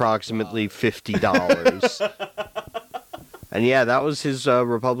costs approximately $50. And yeah, that was his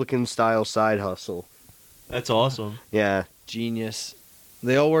Republican-style side hustle. That's awesome. Yeah, Genius.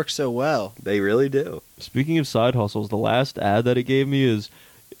 They all work so well. they really do. Speaking of side hustles, the last ad that it gave me is,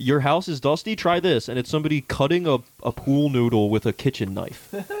 your house is dusty, try this. And it's somebody cutting a pool noodle with a kitchen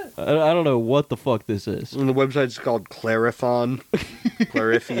knife. I don't know what the fuck this is. And the website's called Clarifon.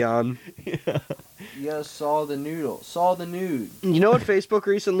 Clarifion. Yeah, saw the noodle. Saw the nude. You know what Facebook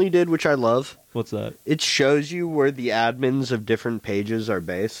recently did, which I love? What's that? It shows you where the admins of different pages are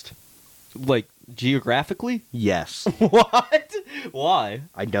based. Geographically? Yes. What? Why?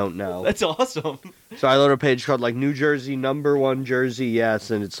 I don't know. That's awesome. So I load a page called New Jersey, #1 Jersey, yes,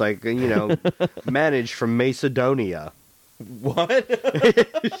 and it's managed from Macedonia. What?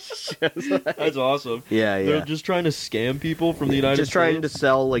 That's awesome. Yeah, They're just trying to scam people from the United States. Just trying to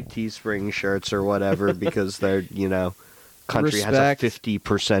sell Teespring shirts or whatever because their country has a Respect.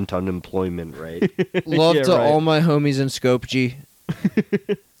 50% unemployment rate. Love Yeah, to right. all my homies in Skopje.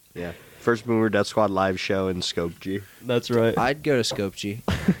 Yeah. First Boomer Death Squad live show in Skopje. That's right. I'd go to Skopje.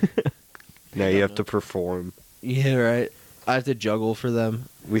 Now you have to perform. Yeah, right. I have to juggle for them.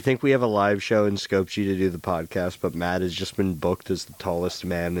 We think we have a live show in Skopje to do the podcast, but Matt has just been booked as the tallest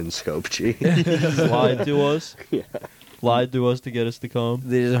man in Skopje. Lied to us. Yeah. Lied to us to get us to come.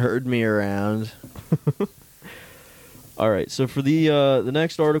 They just heard me around. All right, so for the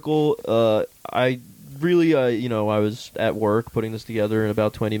next article, I really, I was at work putting this together in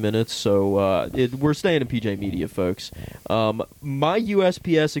about 20 minutes, so we're staying in PJ Media, folks. My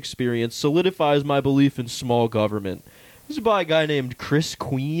USPS experience solidifies my belief in small government. This is by a guy named Chris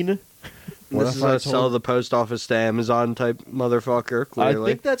Queen. What This if is I a sell told- the post office to Amazon type motherfucker, clearly. I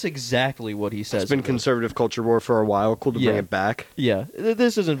think that's exactly what he says. It's been it is. conservative culture war for a while. Cool to Yeah. bring it back. Yeah,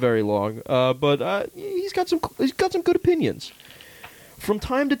 this isn't very long, but he's got some good opinions. From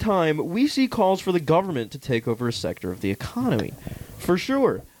time to time, we see calls for the government to take over a sector of the economy. For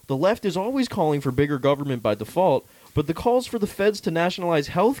sure, the left is always calling for bigger government by default, but the calls for the feds to nationalize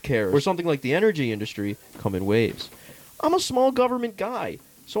healthcare or something like the energy industry come in waves. I'm a small government guy,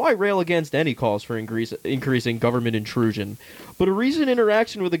 so I rail against any calls for increasing government intrusion, but a recent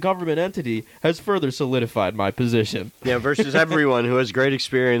interaction with a government entity has further solidified my position. Yeah, versus everyone who has great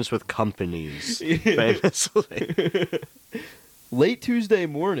experience with companies, famously. Late Tuesday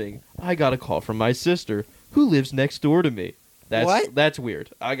morning, I got a call from my sister, who lives next door to me. What? That's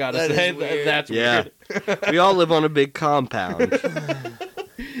weird. I gotta That say is weird. that's Yeah. weird. We all live on a big compound.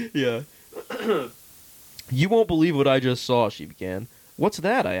 Yeah. You won't believe what I just saw, she began. What's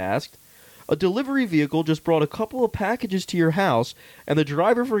that? I asked. A delivery vehicle just brought a couple of packages to your house, and the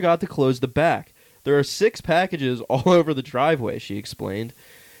driver forgot to close the back. There are 6 packages all over the driveway, she explained.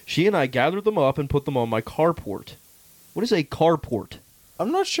 She and I gathered them up and put them on my carport. What is a carport?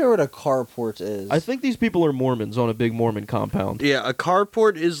 I'm not sure what a carport is. I think these people are Mormons on a big Mormon compound. Yeah, a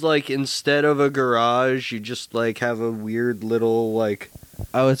carport is like instead of a garage, you just like have a weird little like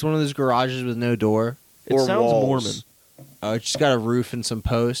Oh, it's one of those garages with no door. It or sounds walls. Mormon. Oh, it's just got a roof and some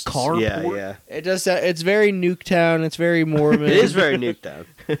posts. Carport? Yeah, yeah. It does. It's very Nuketown. It's very Mormon. It is very Nuketown.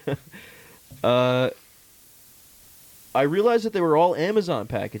 I realized that they were all Amazon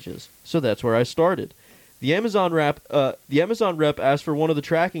packages, so that's where I started. The Amazon rep asked for one of the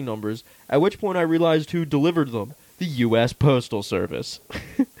tracking numbers, at which point I realized who delivered them: the U.S. Postal Service.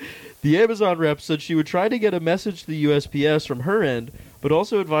 The Amazon rep said she would try to get a message to the USPS from her end, but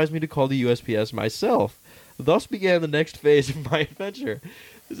also advised me to call the USPS myself. Thus began the next phase of my adventure.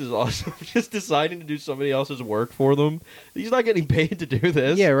 This is awesome. Just deciding to do somebody else's work for them. He's not getting paid to do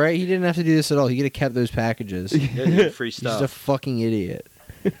this. Yeah, right. He didn't have to do this at all. He could have kept those packages. He's Yeah, dude, free just a stuff. fucking idiot.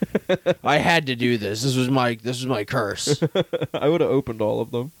 I had to do this. This was my curse. I would have opened all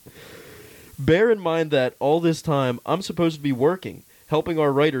of them. Bear in mind that all this time, I'm supposed to be working, helping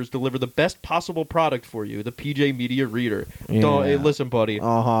our writers deliver the best possible product for you, the PJ Media Reader. Don't, hey, listen, buddy.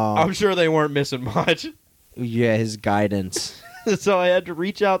 Uh-huh. I'm sure they weren't missing much. Yeah, his guidance. So I had to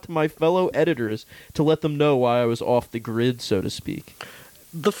reach out to my fellow editors to let them know why I was off the grid, so to speak.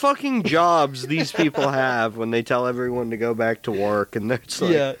 The fucking jobs these people have when they tell everyone to go back to work, and it's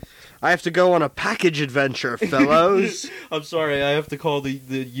like, Yeah. I have to go on a package adventure, fellows. I'm sorry, I have to call the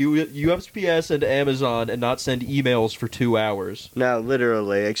USPS and Amazon and not send emails for 2 hours. No,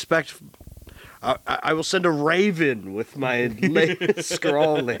 literally. Expect. I will send a raven with my latest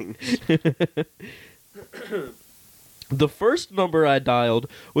scrawling. The first number I dialed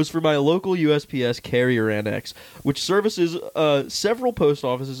was for my local USPS carrier annex, which services several post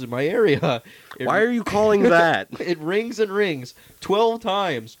offices in my area. Why are you calling that? It rings and rings 12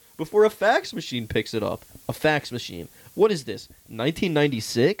 times before a fax machine picks it up. A fax machine. What is this?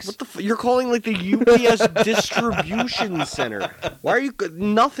 1996? What the you're calling like the UPS distribution center. Why are you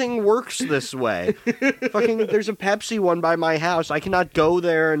nothing works this way. Fucking there's a Pepsi one by my house. I cannot go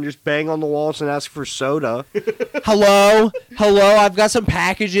there and just bang on the walls and ask for soda. Hello? I've got some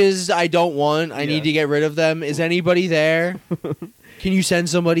packages I don't want. I Yeah. need to get rid of them. Is anybody there? Can you send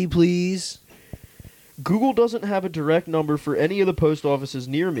somebody, please? Google doesn't have a direct number for any of the post offices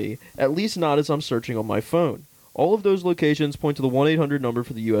near me, at least not as I'm searching on my phone. All of those locations point to the 1-800 number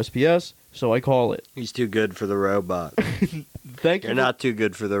for the USPS, so I call it. He's too good for the robot. Thank you. You're not too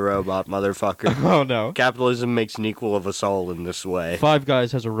good for the robot, motherfucker. Oh, no. Capitalism makes an equal of us all in this way. Five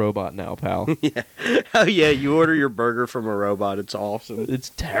Guys has a robot now, pal. Oh yeah, you order your burger from a robot. It's awesome. It's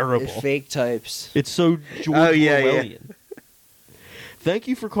terrible. It fake types. It's so George Oh, yeah, yeah. Orwellian. Thank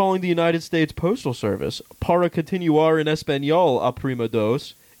you for calling the United States Postal Service. Para continuar en español a prima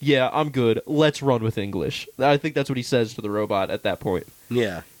dos. Yeah, I'm good. Let's run with English. I think that's what he says to the robot at that point.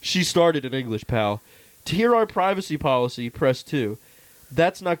 Yeah. She started in English, pal. To hear our privacy policy, press 2.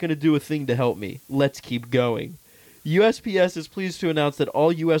 That's not going to do a thing to help me. Let's keep going. USPS is pleased to announce that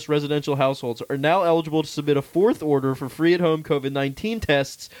all U.S. residential households are now eligible to submit a 4th order for free-at-home COVID-19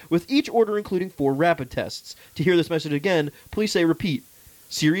 tests, with each order including 4 rapid tests. To hear this message again, please say repeat.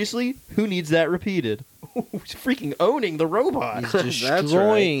 Seriously? Who needs that repeated? He's freaking owning the robot. He's That's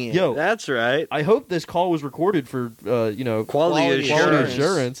destroying it. Yo, That's right. I hope this call was recorded for, Quality quality assurance.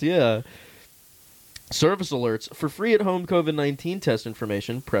 assurance. Yeah. Service alerts. For free at-home COVID-19 test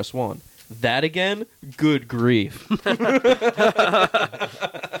information, press 1. That again? Good grief.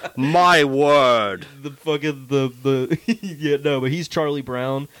 My word. Yeah, no, but he's Charlie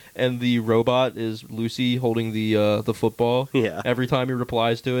Brown, and the robot is Lucy holding the football. Yeah. Every time he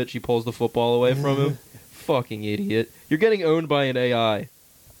replies to it, she pulls the football away from him. Fucking idiot. You're getting owned by an AI.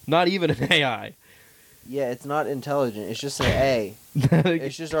 Not even an AI. Yeah, it's not intelligent. It's just an A.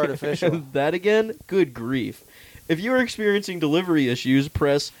 It's just artificial. That again? Good grief. If you're experiencing delivery issues,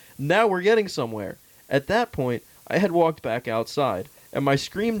 press, now we're getting somewhere. At that point, I had walked back outside, and my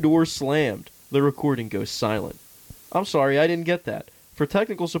screen door slammed. The recording goes silent. I'm sorry, I didn't get that. For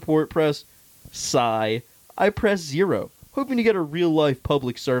technical support, press, sigh. I press 0, hoping to get a real-life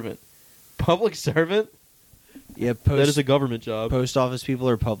public servant. Public servant? Yeah, That is a government job. post office people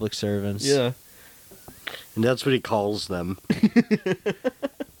are public servants. Yeah. And that's what he calls them.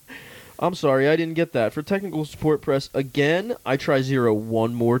 I'm sorry, I didn't get that. For technical support, press again. I try 0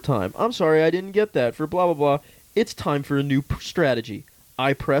 one more time. I'm sorry, I didn't get that. For blah, blah, blah. It's time for a new strategy.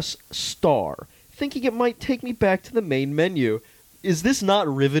 I press star, thinking it might take me back to the main menu. Is this not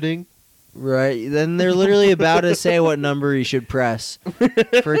riveting? Right. Then they're literally about to say what number you should press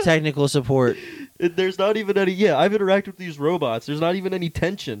for technical support. There's not even any... Yeah, I've interacted with these robots. There's not even any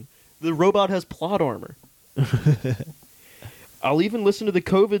tension. The robot has plot armor. I'll even listen to the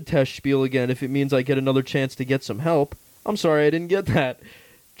COVID test spiel again if it means I get another chance to get some help. I'm sorry, I didn't get that.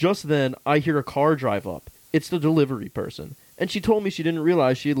 Just then, I hear a car drive up. It's the delivery person. And she told me she didn't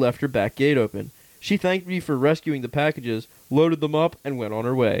realize she had left her back gate open. She thanked me for rescuing the packages, loaded them up, and went on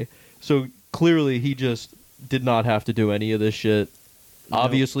her way. So clearly, he just did not have to do any of this shit. Nope.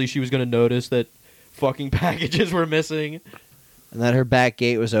 Obviously, she was going to notice that fucking packages were missing. And that her back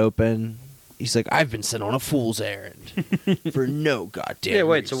gate was open. He's like, I've been sent on a fool's errand for no goddamn Yeah,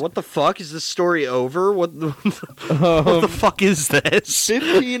 wait, reason. so what the fuck? Is this story over? What the fuck is this?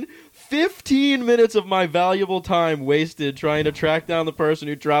 15 minutes of my valuable time wasted trying to track down the person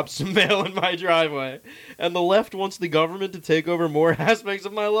who dropped some mail in my driveway. And the left wants the government to take over more aspects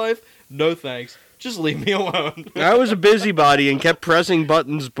of my life? No thanks. Just leave me alone. I was a busybody and kept pressing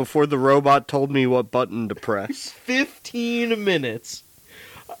buttons before the robot told me what button to press. 15 minutes.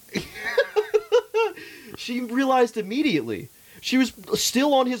 She realized immediately. She was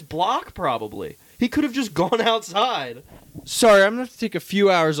still on his block, probably. He could have just gone outside. Sorry, I'm going to have to take a few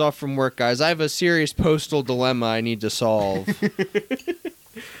hours off from work, guys. I have a serious postal dilemma I need to solve.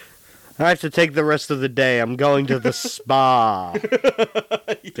 I have to take the rest of the day. I'm going to the spa to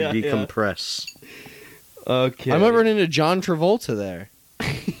Yeah. decompress. Okay. I might run into John Travolta there.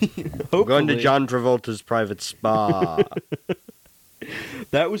 I'm going to John Travolta's private spa.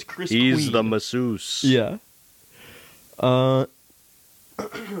 That was Chris He's Queen. the masseuse. Yeah.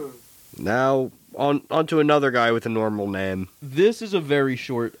 Now, on to another guy with a normal name. This is a very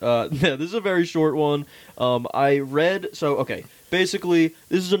short. This is a very short one. I read. So okay, basically,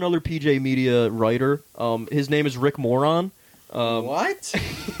 this is another PJ Media writer. His name is Rick Moron. What?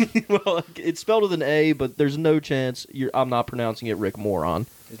 Well, it's spelled with an A, but there's no chance I'm not pronouncing it Rick Moron.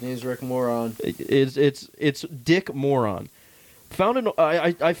 His name's Rick Moron. It's Dick Moron.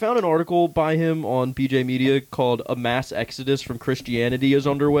 I found an article by him on PJ Media called "A Mass Exodus from Christianity is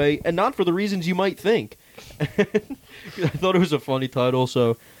Underway," and not for the reasons you might think. I thought it was a funny title,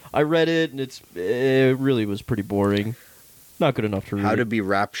 so I read it, and it really was pretty boring. Not good enough to read. How to be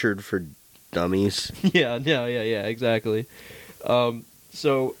raptured for dummies. Yeah, exactly.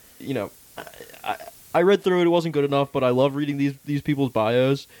 So I read through it. It wasn't good enough, but I love reading these people's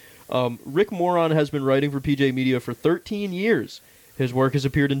bios. Rick Moron has been writing for PJ Media for 13 years. His work has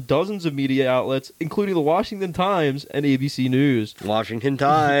appeared in dozens of media outlets, including the Washington Times and ABC News. Washington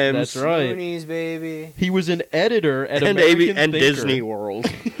Times. That's right. Goonies, baby. He was an editor at And, American and Thinker. Disney World.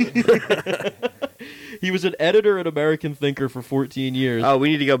 He was an editor at American Thinker for 14 years. Oh, we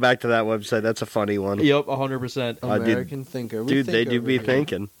need to go back to that website. That's a funny one. Yep, 100%. American Thinker. We Dude, think they do over be here.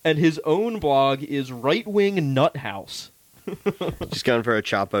 thinking. And his own blog is Right Wing Nut House. Just going for a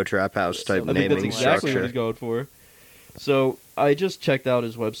Chapo Trap House type I think naming that's exactly structure. what he's going for. So I just checked out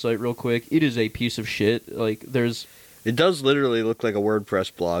his website real quick. It is a piece of shit. Like there's It does literally look like a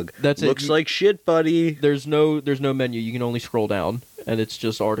WordPress blog. That's it. Looks like shit, buddy. there's no menu. You can only scroll down, and it's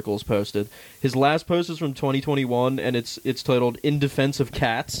just articles posted. His last post is from 2021, and it's titled "In Defense of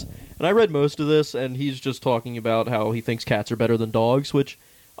Cats." And I read most of this, and he's just talking about how he thinks cats are better than dogs, which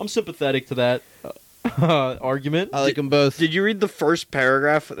I'm sympathetic to that. argument. I like them both. Did you read the first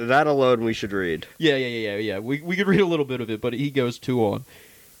paragraph? That alone we should read. Yeah. We could read a little bit of it, but he goes too on.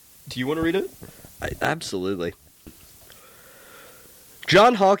 Do you want to read it? Absolutely.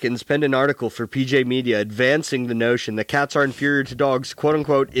 John Hawkins penned an article for PJ Media advancing the notion that cats are inferior to dogs,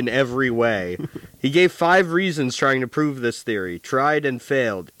 quote-unquote, in every way. He gave 5 reasons trying to prove this theory, tried and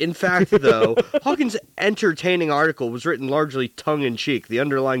failed. In fact, though, Hawkins' entertaining article was written largely tongue-in-cheek. The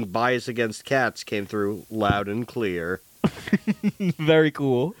underlying bias against cats came through loud and clear. Very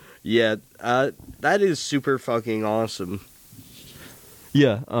cool. Yeah, that is super fucking awesome.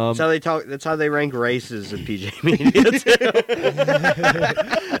 Yeah. That's how they talk. That's how they rank races at PJ Media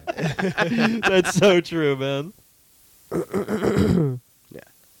too. That's so true, man. Yeah.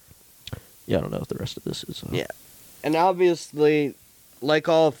 Yeah, I don't know if the rest of this is. Yeah. And obviously, like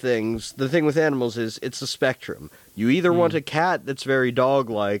all things, the thing with animals is it's a spectrum. You either want a cat that's very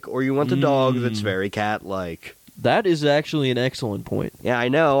dog-like, or you want a dog that's very cat-like. That is actually an excellent point. Yeah, I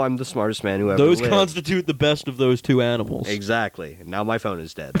know. I'm the smartest man who ever Those lived. constitute the best of those two animals. Exactly. Now my phone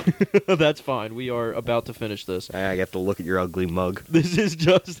is dead. That's fine. We are about to finish this. I have to look at your ugly mug. This is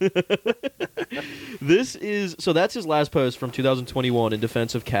just. So that's his last post from 2021 in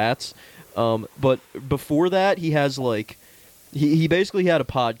defense of cats. But before that, he has like. He basically had a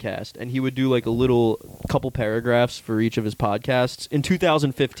podcast, and he would do like a little couple paragraphs for each of his podcasts in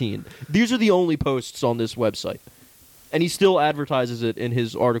 2015. These are the only posts on this website. And he still advertises it in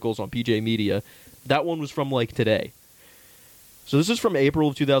his articles on PJ Media. That one was from like today. So this is from April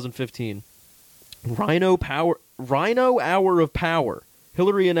of 2015. Rhino Hour of Power.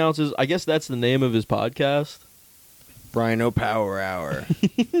 Hillary announces, I guess that's the name of his podcast. Rhino Power Hour.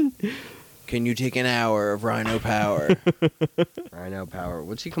 Can you take an hour of Rhino Power? Rhino Power.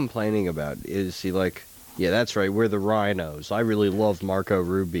 What's he complaining about? Is he like, yeah, that's right, we're the rhinos. I really love Marco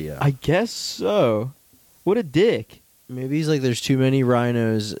Rubio. I guess so. What a dick. Maybe he's like, there's too many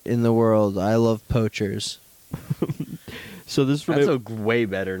rhinos in the world. I love poachers. So this is from That's a way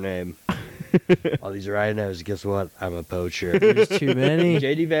better name. All these rhinos, guess what? I'm a poacher. There's too many.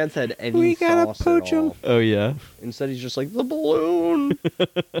 JD Vance had any We gotta sauce poach at all. 'em. Oh yeah. Instead, he's just like, the balloon.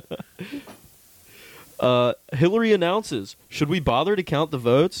 Hillary announces, should we bother to count the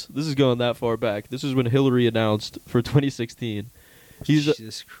votes? This is going that far back. This is when Hillary announced for 2016.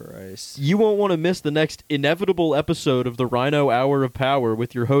 Jesus Christ. You won't want to miss the next inevitable episode of the Rhino Hour of Power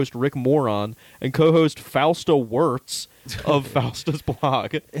with your host Rick Moron and co-host Fausta Wirtz of Fausta's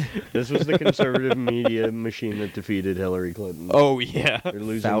blog. This was the conservative media machine that defeated Hillary Clinton. Oh yeah. They're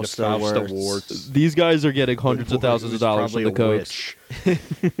losing Fausta to Fausta Wirtz. Wirtz. These guys are getting hundreds of thousands of dollars from the Cokes.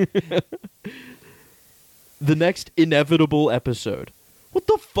 The next inevitable episode. What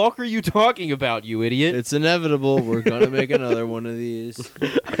the fuck are you talking about, you idiot? It's inevitable. We're going to make another one of these.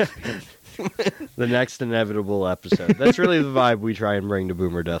 The next inevitable episode. That's really the vibe we try and bring to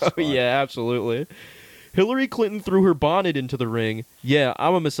Boomer Death Squad. Oh, yeah, absolutely. Hillary Clinton threw her bonnet into the ring. Yeah,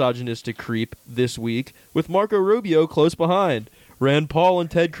 I'm a misogynistic creep this week, with Marco Rubio close behind. Rand Paul and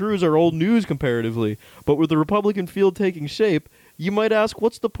Ted Cruz are old news comparatively, but with the Republican field taking shape, you might ask,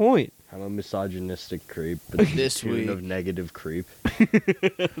 what's the point? I'm a misogynistic creep. But This tune week. of negative creep.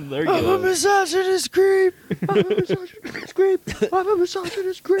 There you I'm a go. misogynist creep. I'm a misogynist creep. I'm a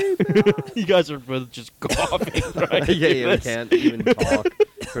misogynist creep. You guys are both just coughing. Right? Yeah, we can't even talk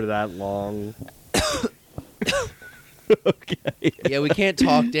for that long. Okay. Yeah, we can't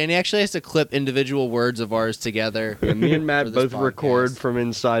talk. Danny actually has to clip individual words of ours together. Yeah, me and for Matt this both podcast. record from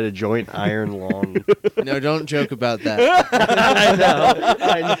inside a joint iron lung. No, don't joke about that. I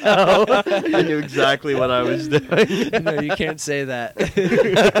know. I knew exactly what I was doing. No, you can't say that.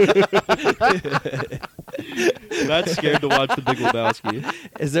 Matt's scared to watch The Big Lebowski.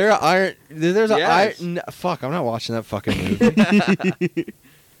 Is there an iron? There's an Yes. iron. No, fuck, I'm not watching that fucking movie.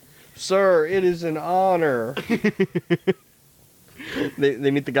 Sir, it is an honor.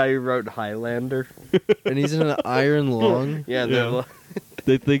 They meet the guy who wrote Highlander. And he's in an iron lung. Yeah, Yeah. they're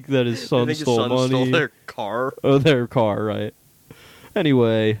They think that his I son think his stole son money. stole their car. Oh, their car, right.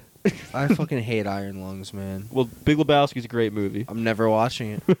 Anyway, I fucking hate iron lungs, man. well, Big Lebowski's a great movie. I'm never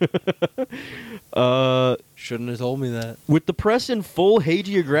watching it. Shouldn't have told me that. With the press in full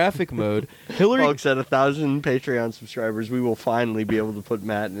hagiographic mode, Hillary... Folks, at 1,000 Patreon subscribers, we will finally be able to put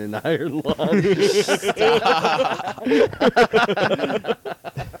Matt in an iron lung.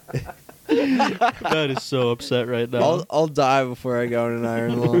 Matt is so upset right now. I'll die before I go in an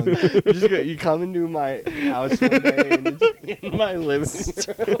iron lung. You come into my house one day and it's in my living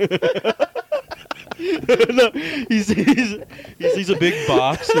room. No, he sees a big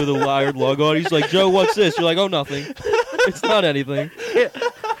box with a wired lug on. He's like, Joe, what's this? You're like, oh, nothing. It's not anything.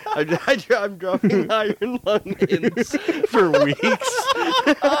 I'm dropping Iron Lung hints for weeks.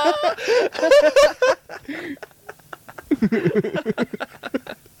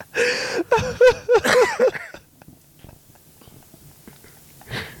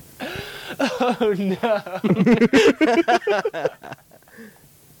 Oh no.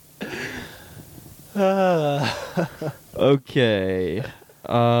 Okay.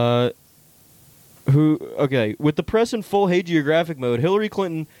 Okay, with the press in full Hey Geographic mode, Hillary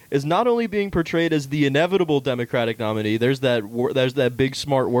Clinton is not only being portrayed as the inevitable Democratic nominee, there's that big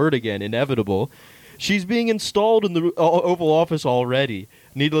smart word again, inevitable. She's being installed in the Oval Office already.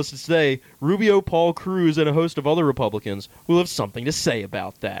 Needless to say, Rubio, Paul, Cruz, and a host of other Republicans will have something to say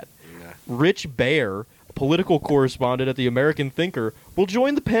about that. Yeah. Rich Baer, political correspondent at the American Thinker, will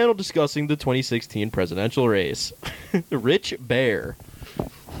join the panel discussing the 2016 presidential race. Rich Baer.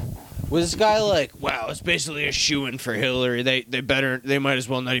 Was this guy like, wow, it's basically a shoo-in for Hillary. They might as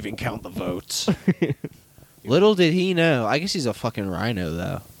well not even count the votes. Little did he know. I guess he's a fucking rhino,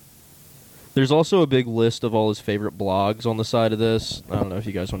 though. There's also a big list of all his favorite blogs on the side of this. I don't know if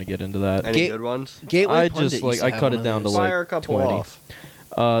you guys want to get into that. Any good ones? Gateway I Pundit just used to I have cut one it of down to those. like Fire a couple 20.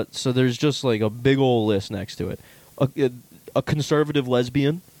 off. So there's just like a big old list next to it. A conservative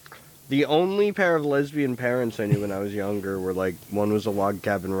lesbian. The only pair of lesbian parents I knew when I was younger were like, one was a log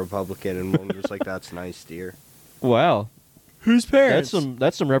cabin Republican and one was like, that's nice, dear. Wow, Whose parents?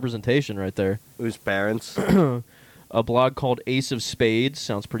 that's some representation right there. Whose parents? A blog called Ace of Spades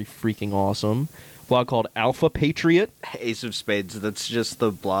sounds pretty freaking awesome. A blog called Alpha Patriot. Ace of Spades. That's just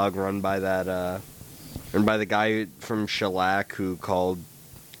the blog run by the guy from Shellac who called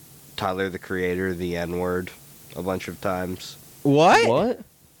Tyler the Creator the N-word a bunch of times. What?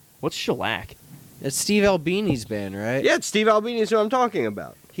 What's shellac? It's Steve Albini's band, right? Yeah, it's Steve Albini's who I'm talking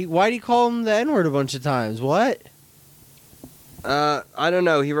about. Why'd he call him the N-word a bunch of times? What? I don't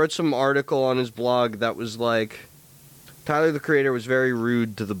know. He wrote some article on his blog that was like, Tyler the Creator was very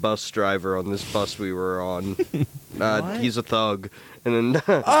rude to the bus driver on this bus we were on. What? He's a thug. And then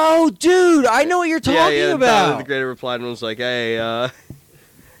Oh, dude, I know what you're talking Tyler about. the Creator replied and was like, hey,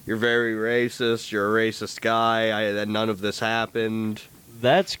 you're very racist. You're a racist guy. That none of this happened.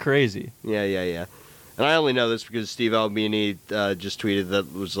 That's crazy. Yeah. And I only know this because Steve Albini just tweeted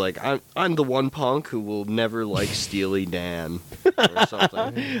that was like, I'm the one punk who will never like Steely Dan or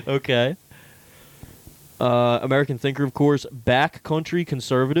something. Okay. American Thinker, of course. Backcountry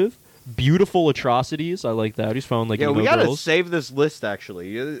Conservative. Beautiful Atrocities. I like that. He's found like Yeah, emo we gotta girls. save this list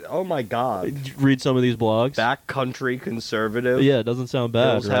actually. Oh my god. Read some of these blogs. Backcountry conservative. Yeah, it doesn't sound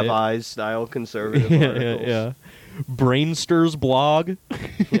bad, Girls right? Have Eyes style conservative yeah, articles. yeah. Brainsters blog.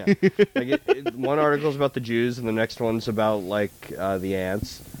 Yeah. One article's about the Jews, and the next one's about like the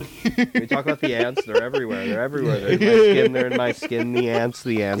ants. We talk about the ants. They're everywhere. They're in my skin. They're in my skin. The ants.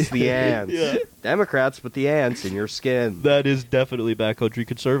 The ants. The ants. Yeah. Democrats, but the ants in your skin. That is definitely backcountry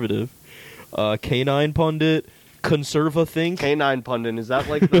conservative. Canine Pundit. Conserva Think. Canine Pundit, is that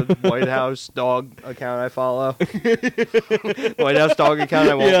like the White House dog account I follow? White House dog account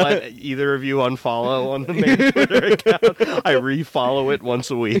I won't let either of you unfollow on the main Twitter account. I refollow it once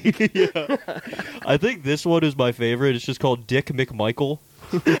a week. Yeah. I think this one is my favorite. It's just called Dick McMichael.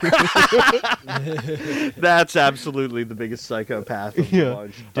 That's absolutely the biggest psychopath of the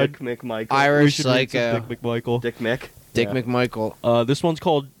bunch. Dick McMichael. We Irish should read some psycho. Dick McMichael. Dick Mick. Dick Yeah. McMichael. This one's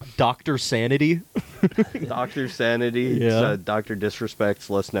called Dr. Sanity. Dr. Sanity. Yeah. It's, Dr. Disrespect's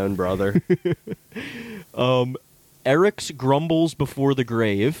less known brother. Eric's Grumbles Before the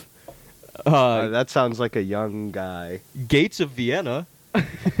Grave. That sounds like a young guy. Gates of Vienna.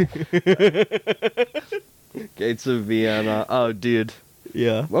 Gates of Vienna. Oh, dude.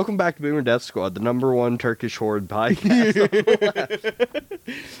 Yeah. Welcome back to Boomer Death Squad, the #1 Turkish horde podcast.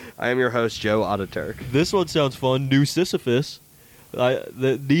 I am your host, Joe Ataturk. This one sounds fun. New Sisyphus.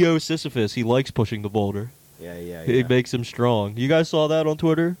 The Neo Sisyphus. He likes pushing the boulder. Yeah. It makes him strong. You guys saw that on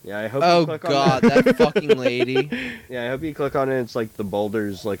Twitter? Yeah, I hope Oh you click god, on that. that fucking lady. Yeah, I hope you click on it. It's like the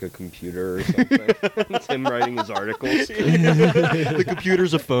boulder's like a computer or something. It's him writing his articles. The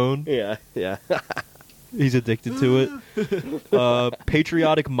computer's a phone. Yeah. He's addicted to it.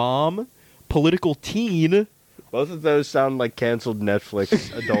 Patriotic Mom. Political Teen. Both of those sound like canceled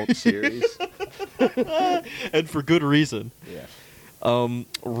Netflix adult series. And for good reason. Yeah.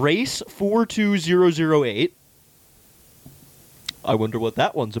 Race 42008. I wonder what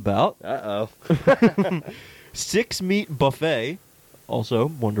that one's about. Uh-oh. Six Meat Buffet. Also,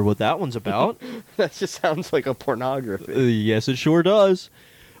 wonder what that one's about. That just sounds like a pornography. Yes, it sure does.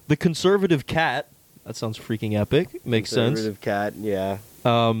 The Conservative Cat. That sounds freaking epic. Makes sense. Conservative cat, yeah.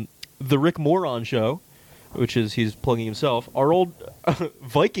 The Rick Moron Show. which is he's plugging himself. Our old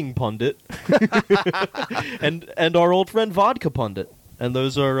Viking pundit, and our old friend Vodka Pundit, and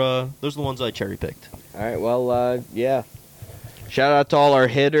those are the ones I cherry picked. All right, well, yeah. Shout out to all our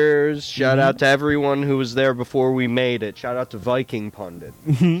hitters. Shout out to everyone who was there before we made it. Shout out to Viking Pundit.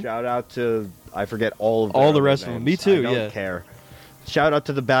 Shout out to, I forget all of All the other rest of them. names. Me too, I don't yeah. care. Shout out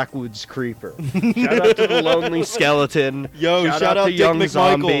to the Backwoods Creeper. Shout out to the Lonely Skeleton. Yo, shout out to Dick Young McMichael.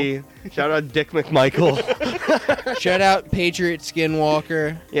 Zombie. Shout out Dick McMichael. Shout out Patriot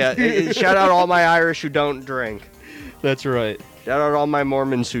Skinwalker. Yeah, shout out all my Irish who don't drink. That's right. Shout out all my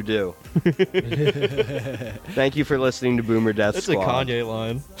Mormons who do. Thank you for listening to Boomer Death That's Squad. a Kanye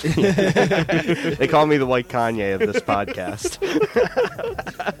line. They call me the White Kanye of this podcast.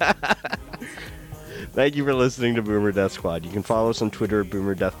 Thank you for listening to Boomer Death Squad. You can follow us on Twitter at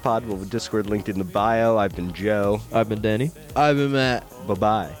Boomer Death Pod. We'll have a Discord linked in the bio. I've been Joe. I've been Danny. I've been Matt.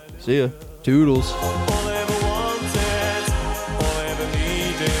 Bye-bye. See ya. Toodles. All I ever wanted, all I ever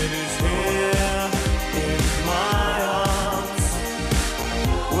needed is here in my arms.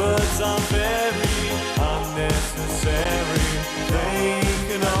 Words are very unnecessary, they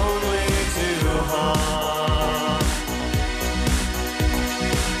can only do harm.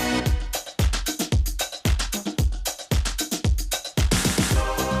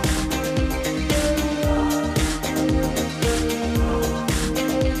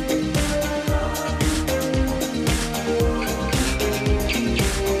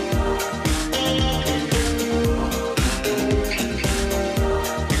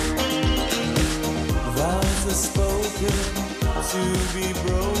 Vows are spoken to be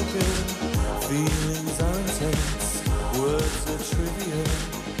broken, feeling